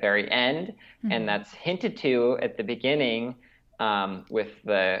at the very end, and that's hinted to at the beginning with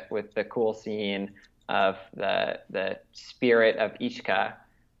the cool scene of the spirit of Ishka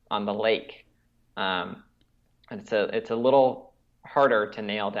on the lake. And it's a little harder to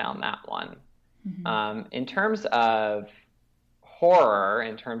nail down that one. In terms of horror,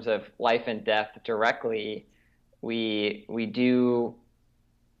 in terms of life and death directly, we do,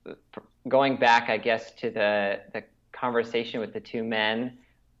 going back, I guess, to the conversation with the two men,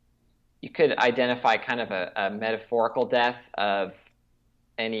 you could identify kind of a metaphorical death of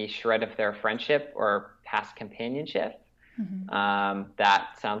any shred of their friendship or past companionship. That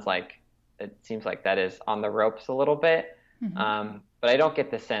seems like that is on the ropes a little bit. But I don't get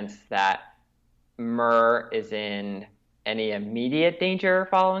the sense that Mur is in any immediate danger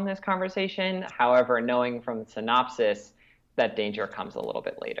following this conversation. However, knowing from the synopsis, that danger comes a little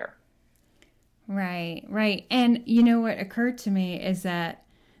bit later. Right. And what occurred to me is that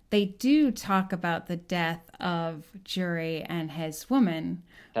they do talk about the death of Jury and his woman.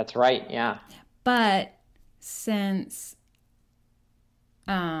 That's right, yeah. But since,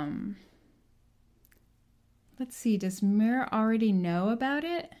 let's see, does Mur already know about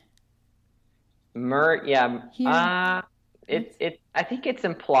it? Mur, yeah. I think it's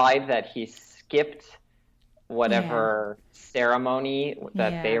implied that he skipped whatever ceremony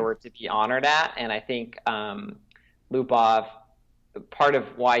that they were to be honored at. And I think Lubov, part of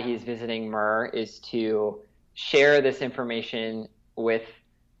why he's visiting Mur is to share this information with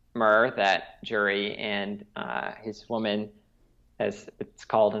Mur that Jury and his woman, as it's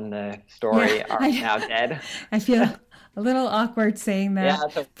called in the story, are now dead. I feel a little awkward saying that. Yeah,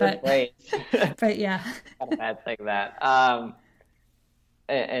 that's a good phrase. But yeah. Kind of bad saying that.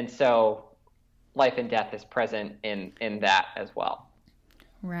 And so life and death is present in that as well.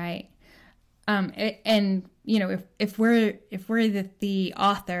 Right. And if we're the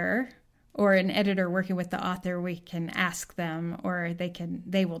author or an editor working with the author, we can ask them, or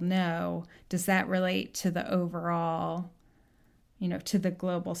they will know, does that relate to the overall, to the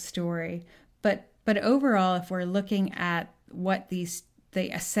global story? But overall, if we're looking at what the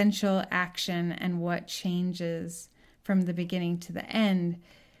essential action and what changes from the beginning to the end,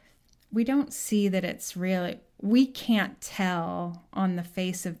 we don't see that it's really, we can't tell on the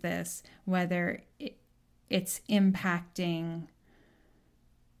face of this whether it's impacting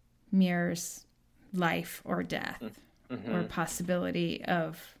Mir's life or death, or possibility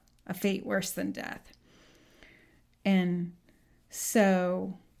of a fate worse than death. And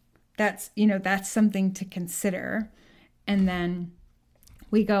so that's something to consider. And then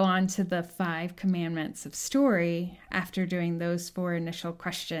we go on to the 5 commandments of story after doing those 4 initial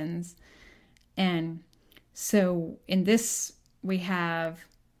questions. And so in this, we have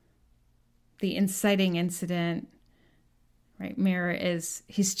the inciting incident, right? Mir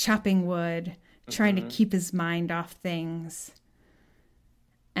he's chopping wood, trying to keep his mind off things.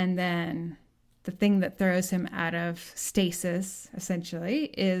 And then the thing that throws him out of stasis, essentially,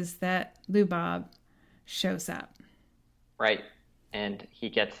 is that Lubov shows up. Right. And he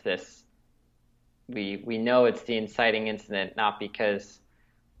gets this. We know it's the inciting incident, not because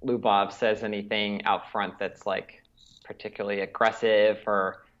Lubov says anything out front that's like particularly aggressive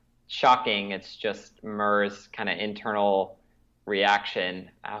or shocking. It's just Murr's kind of internal reaction,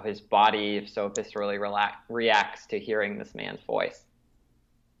 how his body so viscerally reacts to hearing this man's voice.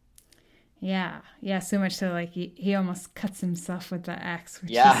 Yeah, so much so like he almost cuts himself with the axe.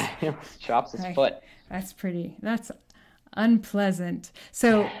 He almost chops his foot. That's unpleasant.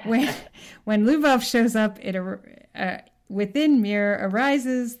 So when Lubov shows up, within Mir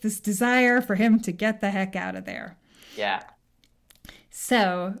arises this desire for him to get the heck out of there. Yeah.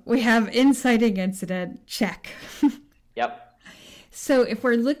 So we have inciting incident, check. Yep. So if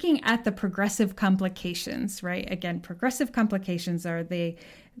we're looking at the progressive complications, right? Again, progressive complications are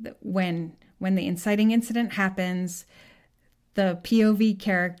when the inciting incident happens, the POV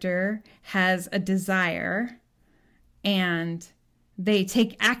character has a desire and they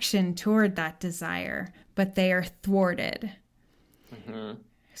take action toward that desire, but they are thwarted. Mm-hmm.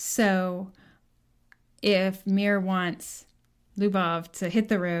 So if Mir wants Lubov to hit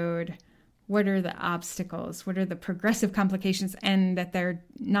the road, what are the obstacles? What are the progressive complications? And that they're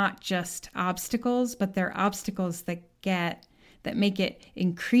not just obstacles, but they're obstacles that make it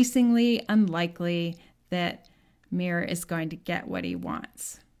increasingly unlikely that Mir is going to get what he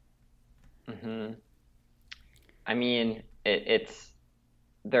wants. Mm-hmm. I mean,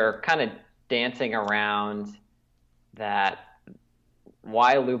 they're kind of dancing around that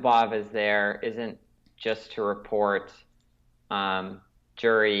why Lubov is there isn't just to report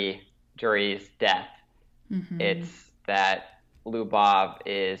Jury's death. Mm-hmm. It's that Lubov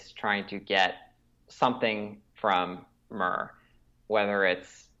is trying to get something from Mur, whether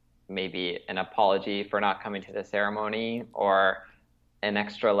it's maybe an apology for not coming to the ceremony or an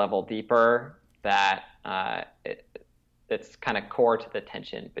extra level deeper that it's kind of core to the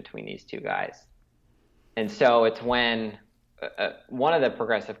tension between these two guys. And so it's when one of the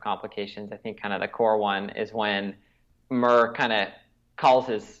progressive complications, I think kind of the core one, is when Mur kind of calls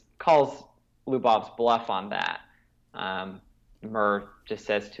Lubov's bluff on that. Mur just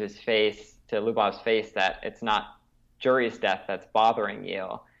says to Lubov's face that it's not Jury's death that's bothering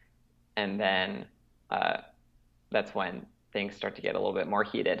you. And then that's when things start to get a little bit more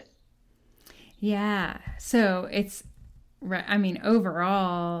heated. Yeah. So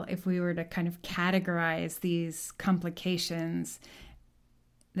overall, if we were to kind of categorize these complications,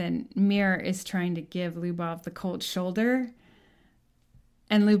 then Mir is trying to give Lubov the cold shoulder,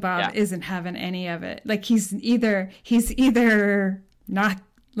 and Lubov isn't having any of it. Like he's either not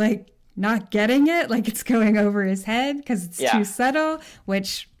getting it, like it's going over his head because it's too subtle,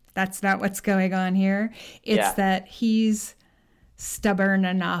 which that's not what's going on here. It's that he's stubborn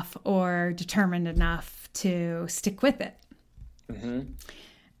enough or determined enough to stick with it. Mm-hmm.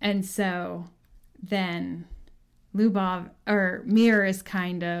 And so then Mir is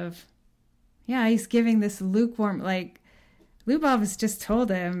kind of, he's giving this lukewarm, like Lubov has just told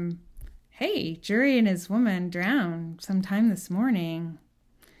him, hey, Jury and his woman drowned sometime this morning.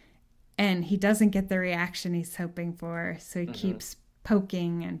 And he doesn't get the reaction he's hoping for. So he keeps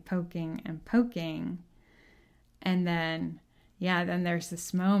poking and poking and poking. And then there's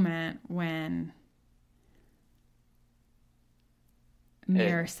this moment when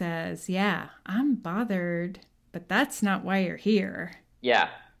Mir says, I'm bothered, but that's not why you're here. Yeah.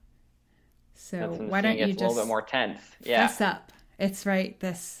 So why don't you just a little bit more tense? Fess up. It's right,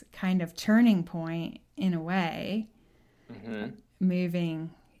 this kind of turning point in a way,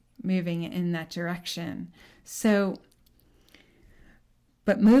 moving in that direction. So,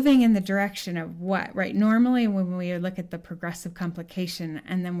 but moving in the direction of what, right? Normally when we look at the progressive complication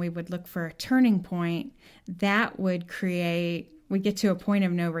and then we would look for a turning point, that would we get to a point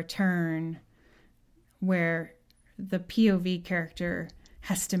of no return where the POV character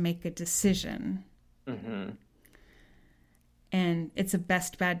has to make a decision. Mm-hmm. And it's a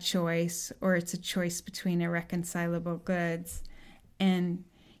best bad choice, or it's a choice between irreconcilable goods. And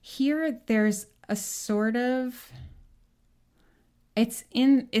here there's a sort of, it's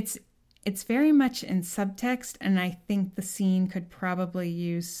very much in subtext, and I think the scene could probably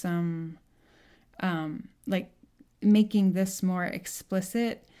use some, making this more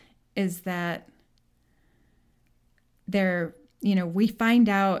explicit, is that we find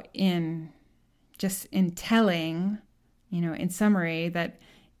out in telling, in summary, that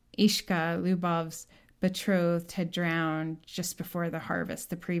Ishka, Lubov's betrothed, had drowned just before the harvest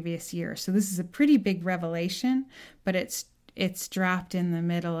the previous year. So this is a pretty big revelation, but it's it's dropped in the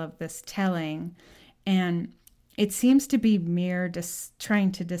middle of this telling, and it seems to be Mir just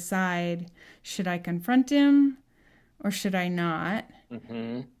trying to decide, should I confront him or should I not?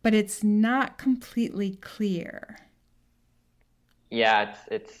 Mm-hmm. But it's not completely clear. Yeah,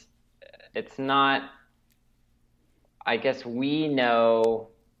 it's not. I guess we know,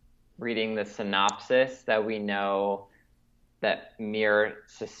 reading the synopsis, that we know that Mir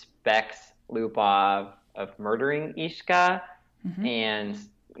suspects Lubov of murdering Ishka, Mm-hmm. and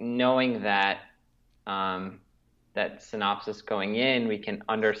knowing that that synopsis going in, we can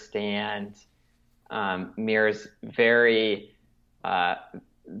understand Mir's very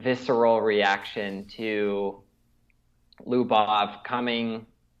visceral reaction to Lubov coming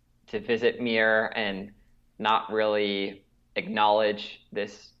to visit Mir and not really acknowledge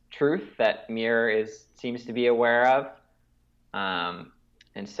this truth that Mir seems to be aware of.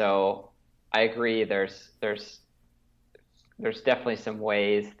 And so I agree. There's definitely some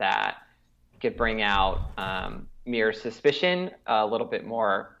ways that could bring out Mir's suspicion a little bit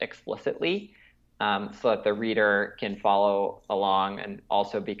more explicitly, so that the reader can follow along and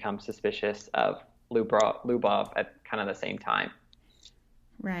also become suspicious of Lubov at kind of the same time.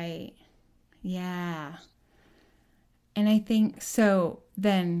 Right. Yeah. And I think so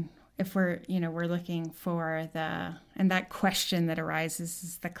then if we're looking for and that question that arises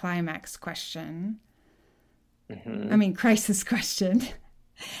is the climax question. Mm-hmm. I mean, crisis question.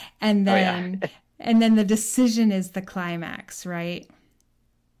 And then, Oh, yeah. and then the decision is the climax, right?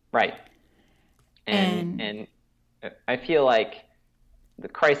 Right. And I feel like the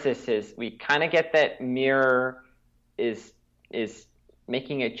crisis is, we kind of get that Mir is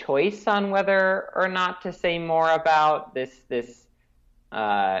making a choice on whether or not to say more about this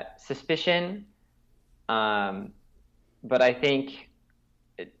suspicion. But I think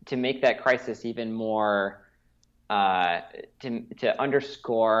to make that crisis even more, to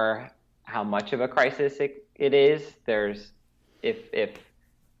underscore how much of a crisis it is, if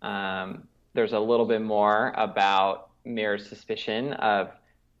there's a little bit more about Mir's suspicion of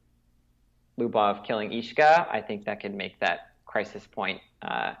Lubov killing Ishka, I think that can make that crisis point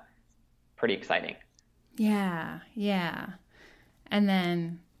pretty exciting. Yeah, yeah. And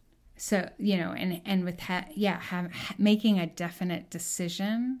then, so, and with making a definite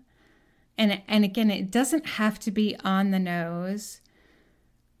decision. And again, it doesn't have to be on the nose,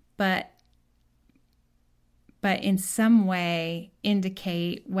 but in some way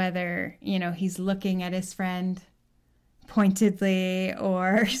indicate whether, he's looking at his friend pointedly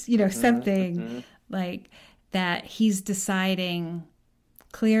or, something Mm-hmm. like that. He's deciding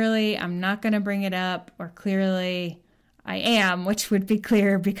clearly I'm not going to bring it up, or clearly I am, which would be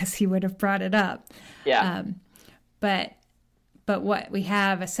clear because he would have brought it up. Yeah. But what we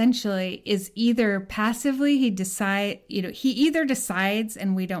have essentially is either passively he either decides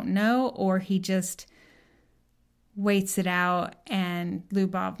and we don't know, or he just waits it out and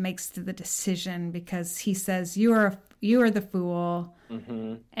Lubov makes the decision because he says, you are the fool.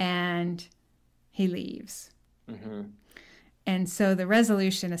 Mm-hmm. And he leaves. Mm-hmm. And so the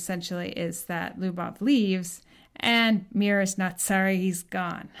resolution essentially is that Lubov leaves and Mir is not sorry he's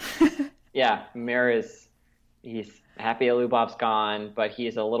gone. Yeah, Mir he's happy Lubov's gone, but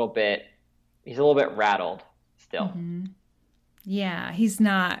he's a little bit rattled still. Mm-hmm. Yeah, he's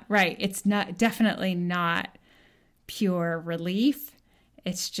not, right. It's definitely not pure relief.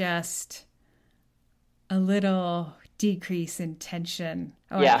 It's just a little decrease in tension.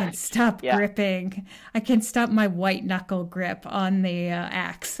 Yeah. I can stop gripping. I can stop my white knuckle grip on the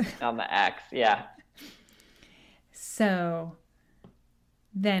axe. On the axe, yeah. So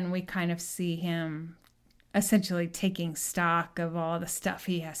then we kind of see him essentially taking stock of all the stuff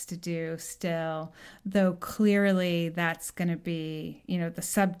he has to do still, though clearly that's going to be, the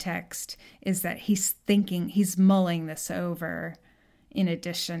subtext is that he's mulling this over in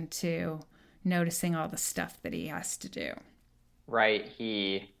addition to noticing all the stuff that he has to do. Right.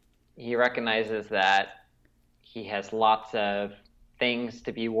 He recognizes that he has lots of things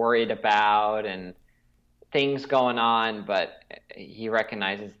to be worried about and things going on, but he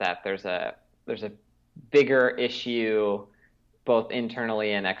recognizes that there's a bigger issue both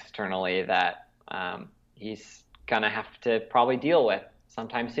internally and externally that he's gonna have to probably deal with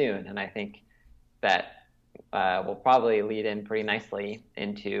sometime soon. And I think that will probably lead in pretty nicely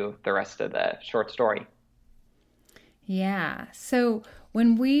into the rest of the short story. Yeah. So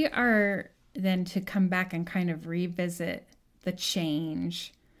when we are then to come back and kind of revisit the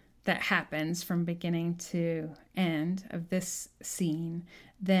change that happens from beginning to end of this scene,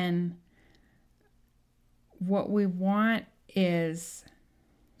 then what we want is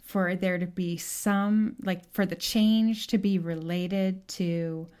for there to be some, like for the change to be related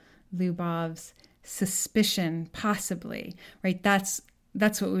to Lubov's suspicion, possibly, right? That's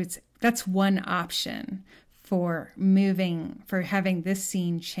one option for having this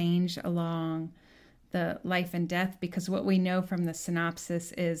scene change along the life and death, because what we know from the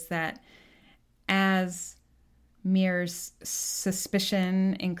synopsis is that as Mir's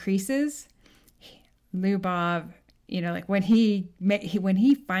suspicion increases, Lubov, like when he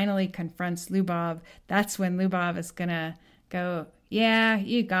finally confronts Lubov, that's when Lubov is gonna go, yeah,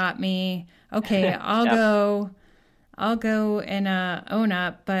 you got me. Okay, I'll go and own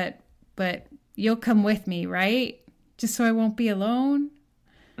up, but you'll come with me, right? Just so I won't be alone.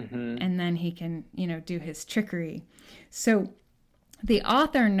 Mm-hmm. And then he can, do his trickery. So the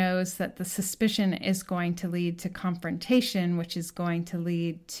author knows that the suspicion is going to lead to confrontation, which is going to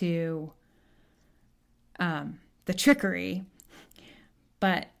lead to the trickery.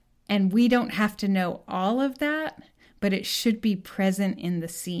 And we don't have to know all of that, but it should be present in the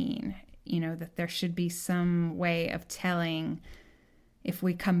scene, that there should be some way of telling, if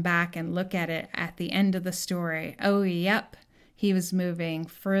we come back and look at it at the end of the story, oh, yep, he was moving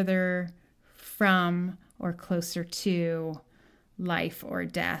further from or closer to life or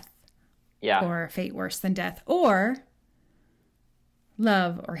death, or fate worse than death, or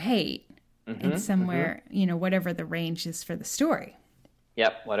love or hate, in somewhere, whatever the range is for the story.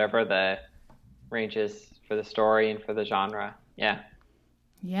 Yep, whatever the range is for the story and for the genre. Yeah.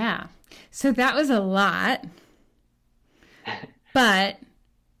 Yeah. So that was a lot. But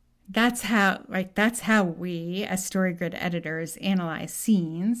that's how we as StoryGrid editors analyze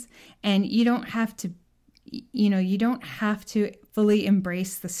scenes. And you don't have to fully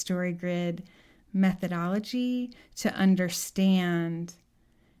embrace the StoryGrid methodology to understand,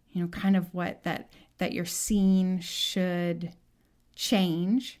 kind of what that your scene should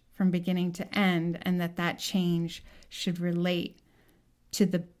change from beginning to end, and that change should relate to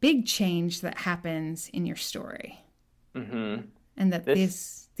the big change that happens in your story. Mm-hmm. And that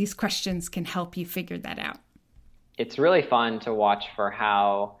these questions can help you figure that out. It's really fun to watch for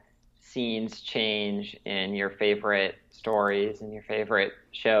how scenes change in your favorite stories and your favorite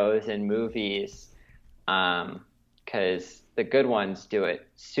shows and movies, because the good ones do it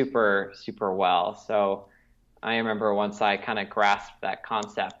super, super well. So I remember once I kind of grasped that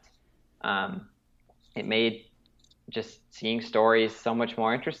concept, it made just seeing stories so much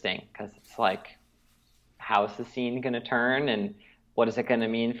more interesting, because it's like, how's the scene going to turn, and what is it going to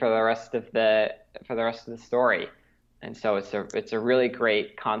mean for the rest of the story? And so it's a really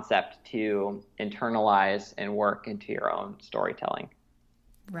great concept to internalize and work into your own storytelling.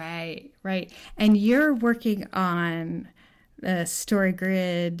 Right. And you're working on the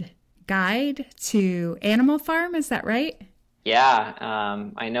StoryGrid guide to Animal Farm, is that right? Yeah.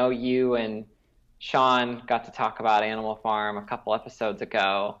 I know you and Sean got to talk about Animal Farm a couple episodes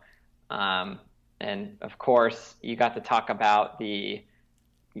ago. And of course, you got to talk about maybe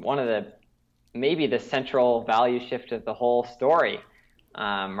the central value shift of the whole story,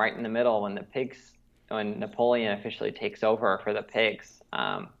 right in the middle when Napoleon officially takes over for the pigs.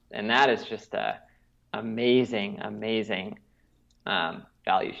 And that is just a amazing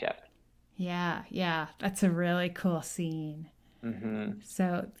value shift. Yeah. That's a really cool scene. Mm-hmm.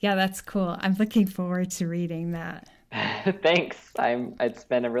 So yeah, that's cool. I'm looking forward to reading that. Thanks. It's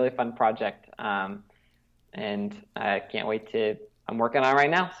been a really fun project. And I can't wait I'm working on it right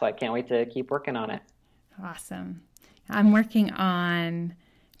now, so I can't wait to keep working on it. Awesome. I'm working on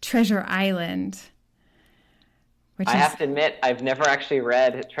Treasure Island. I have to admit, I've never actually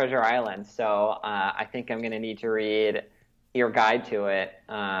read Treasure Island, so I think I'm going to need to read your guide to it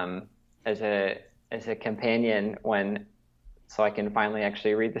as a companion so I can finally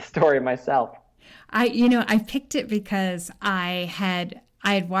actually read the story myself. I picked it because I had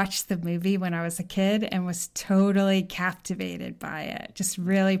watched the movie when I was a kid and was totally captivated by it, just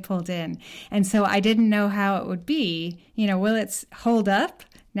really pulled in. And so I didn't know how it would be. Will it hold up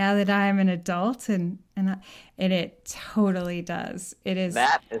now that I'm an adult? And it totally does.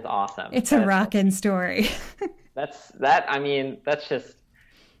 That is awesome. It's a rockin' story. That's just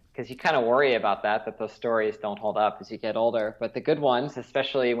because you kind of worry about that those stories don't hold up as you get older. But the good ones,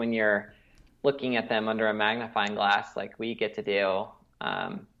 especially when you're looking at them under a magnifying glass like we get to do,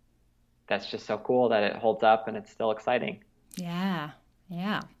 that's just so cool that it holds up and it's still exciting. Yeah.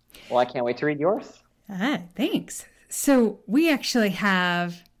 Well, I can't wait to read yours. Thanks. So we actually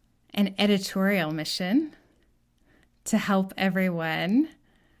have an editorial mission to help everyone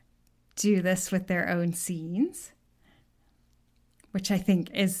do this with their own scenes. which I think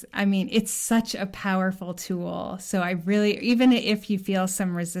is, it's such a powerful tool. So I really, even if you feel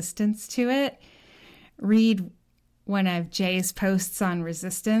some resistance to it, read one of Jay's posts on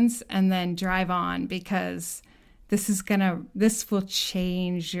resistance and then drive on, because this will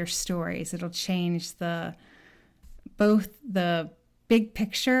change your stories. It'll change both the big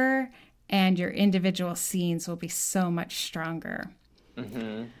picture and your individual scenes will be so much stronger.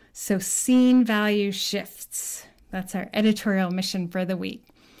 Mm-hmm. So scene value shifts. That's our editorial mission for the week.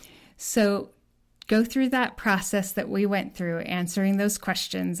 So go through that process that we went through, answering those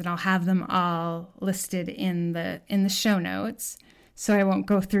questions, and I'll have them all listed in the show notes. So I won't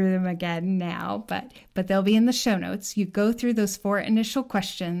go through them again now, but they'll be in the show notes. You go through those 4 initial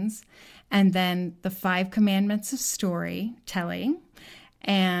questions and then the 5 commandments of storytelling,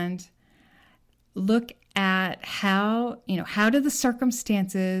 and look at how do the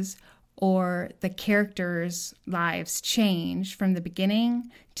circumstances or the characters' lives change from the beginning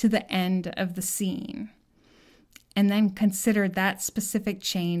to the end of the scene. And then consider that specific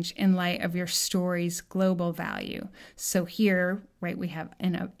change in light of your story's global value. So here, right, we have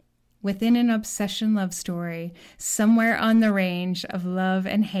within an obsession love story, somewhere on the range of love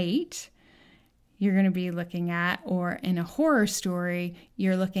and hate, you're going to be looking at, or in a horror story,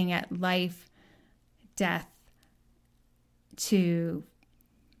 you're looking at life, death to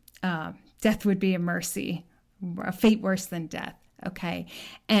death would be a mercy, a fate worse than death. Okay.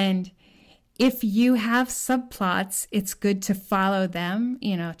 And if you have subplots, it's good to follow them,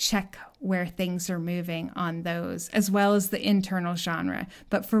 check where things are moving on those, as well as the internal genre.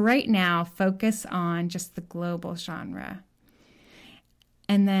 But for right now, focus on just the global genre.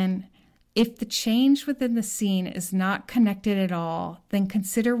 And then if the change within the scene is not connected at all, then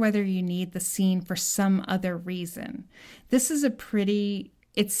consider whether you need the scene for some other reason. This is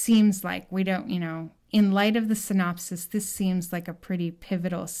it seems like we don't, in light of the synopsis, this seems like a pretty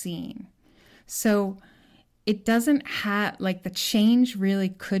pivotal scene. So it doesn't have, the change really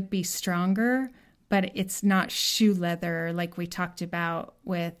could be stronger, but it's not shoe leather like we talked about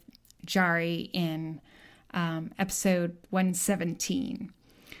with Jari in episode 117.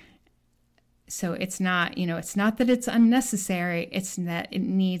 So it's not, it's not that it's unnecessary, it's that it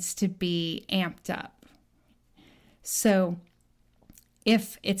needs to be amped up. So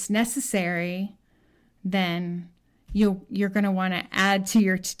if it's necessary, then you're going to want to add to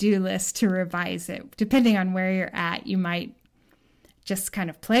your to-do list to revise it. Depending on where you're at, you might just kind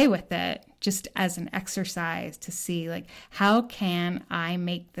of play with it just as an exercise to see, how can I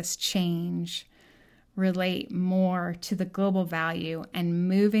make this change relate more to the global value and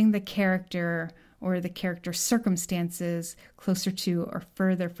moving the character or the character circumstances closer to or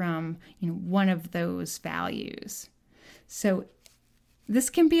further from, one of those values. So this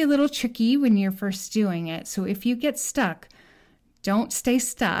can be a little tricky when you're first doing it. So if you get stuck, don't stay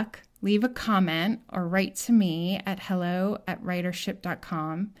stuck. Leave a comment or write to me at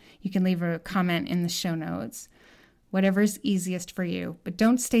hello@writership.com. You can leave a comment in the show notes, whatever's easiest for you. But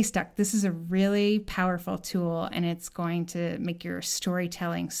don't stay stuck. This is a really powerful tool, and it's going to make your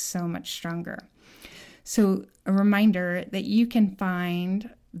storytelling so much stronger. So a reminder that you can find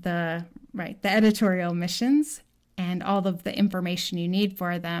the editorial missions and all of the information you need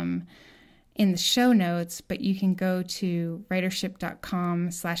for them in the show notes, but you can go to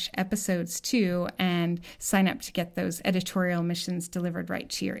writership.com/episodes2 and sign up to get those editorial missions delivered right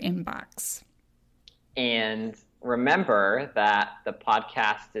to your inbox. And remember that the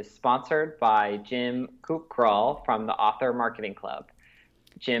podcast is sponsored by Jim Kukral from the Author Marketing Club.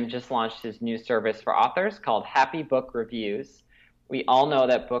 Jim just launched his new service for authors called Happy Book Reviews. We all know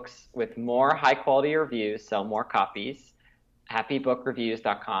that books with more high-quality reviews sell more copies.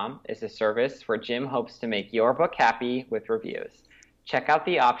 HappyBookReviews.com is a service where Jim hopes to make your book happy with reviews. Check out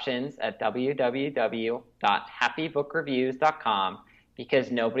the options at www.happyBookReviews.com,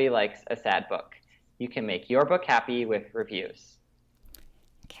 because nobody likes a sad book. You can make your book happy with reviews.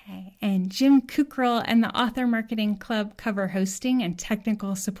 Okay, and Jim Kukral and the Author Marketing Club cover hosting and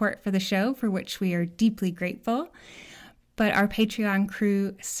technical support for the show, for which we are deeply grateful. But our Patreon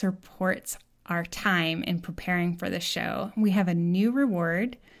crew supports our time in preparing for the show. We have a new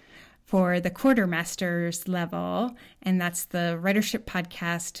reward for the quartermasters level, and that's the Writership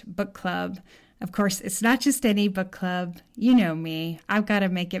Podcast Book Club. Of course, it's not just any book club. You know me. I've got to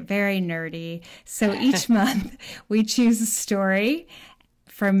make it very nerdy. So each month we choose a story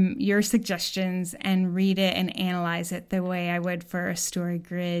from your suggestions and read it and analyze it the way I would for a story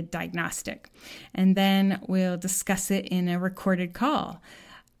grid diagnostic. And then we'll discuss it in a recorded call.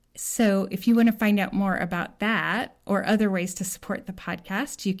 So if you want to find out more about that or other ways to support the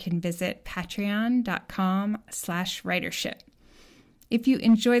podcast, you can visit patreon.com/writership. If you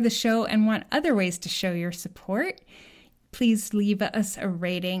enjoy the show and want other ways to show your support, please leave us a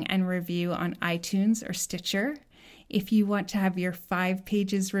rating and review on iTunes or Stitcher. If you want to have your 5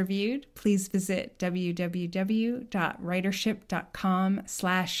 pages reviewed, please visit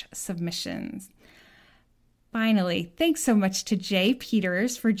www.writership.com/submissions. Finally, thanks so much to Jay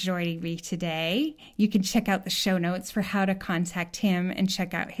Peters for joining me today. You can check out the show notes for how to contact him and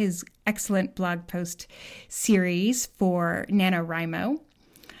check out his excellent blog post series for NaNoWriMo.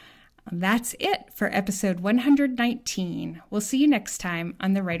 That's it for episode 119. We'll see you next time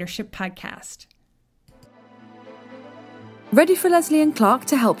on the Writership Podcast. Ready for Leslie and Clark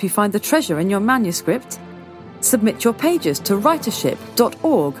to help you find the treasure in your manuscript? Submit your pages to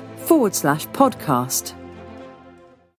writership.org/podcast.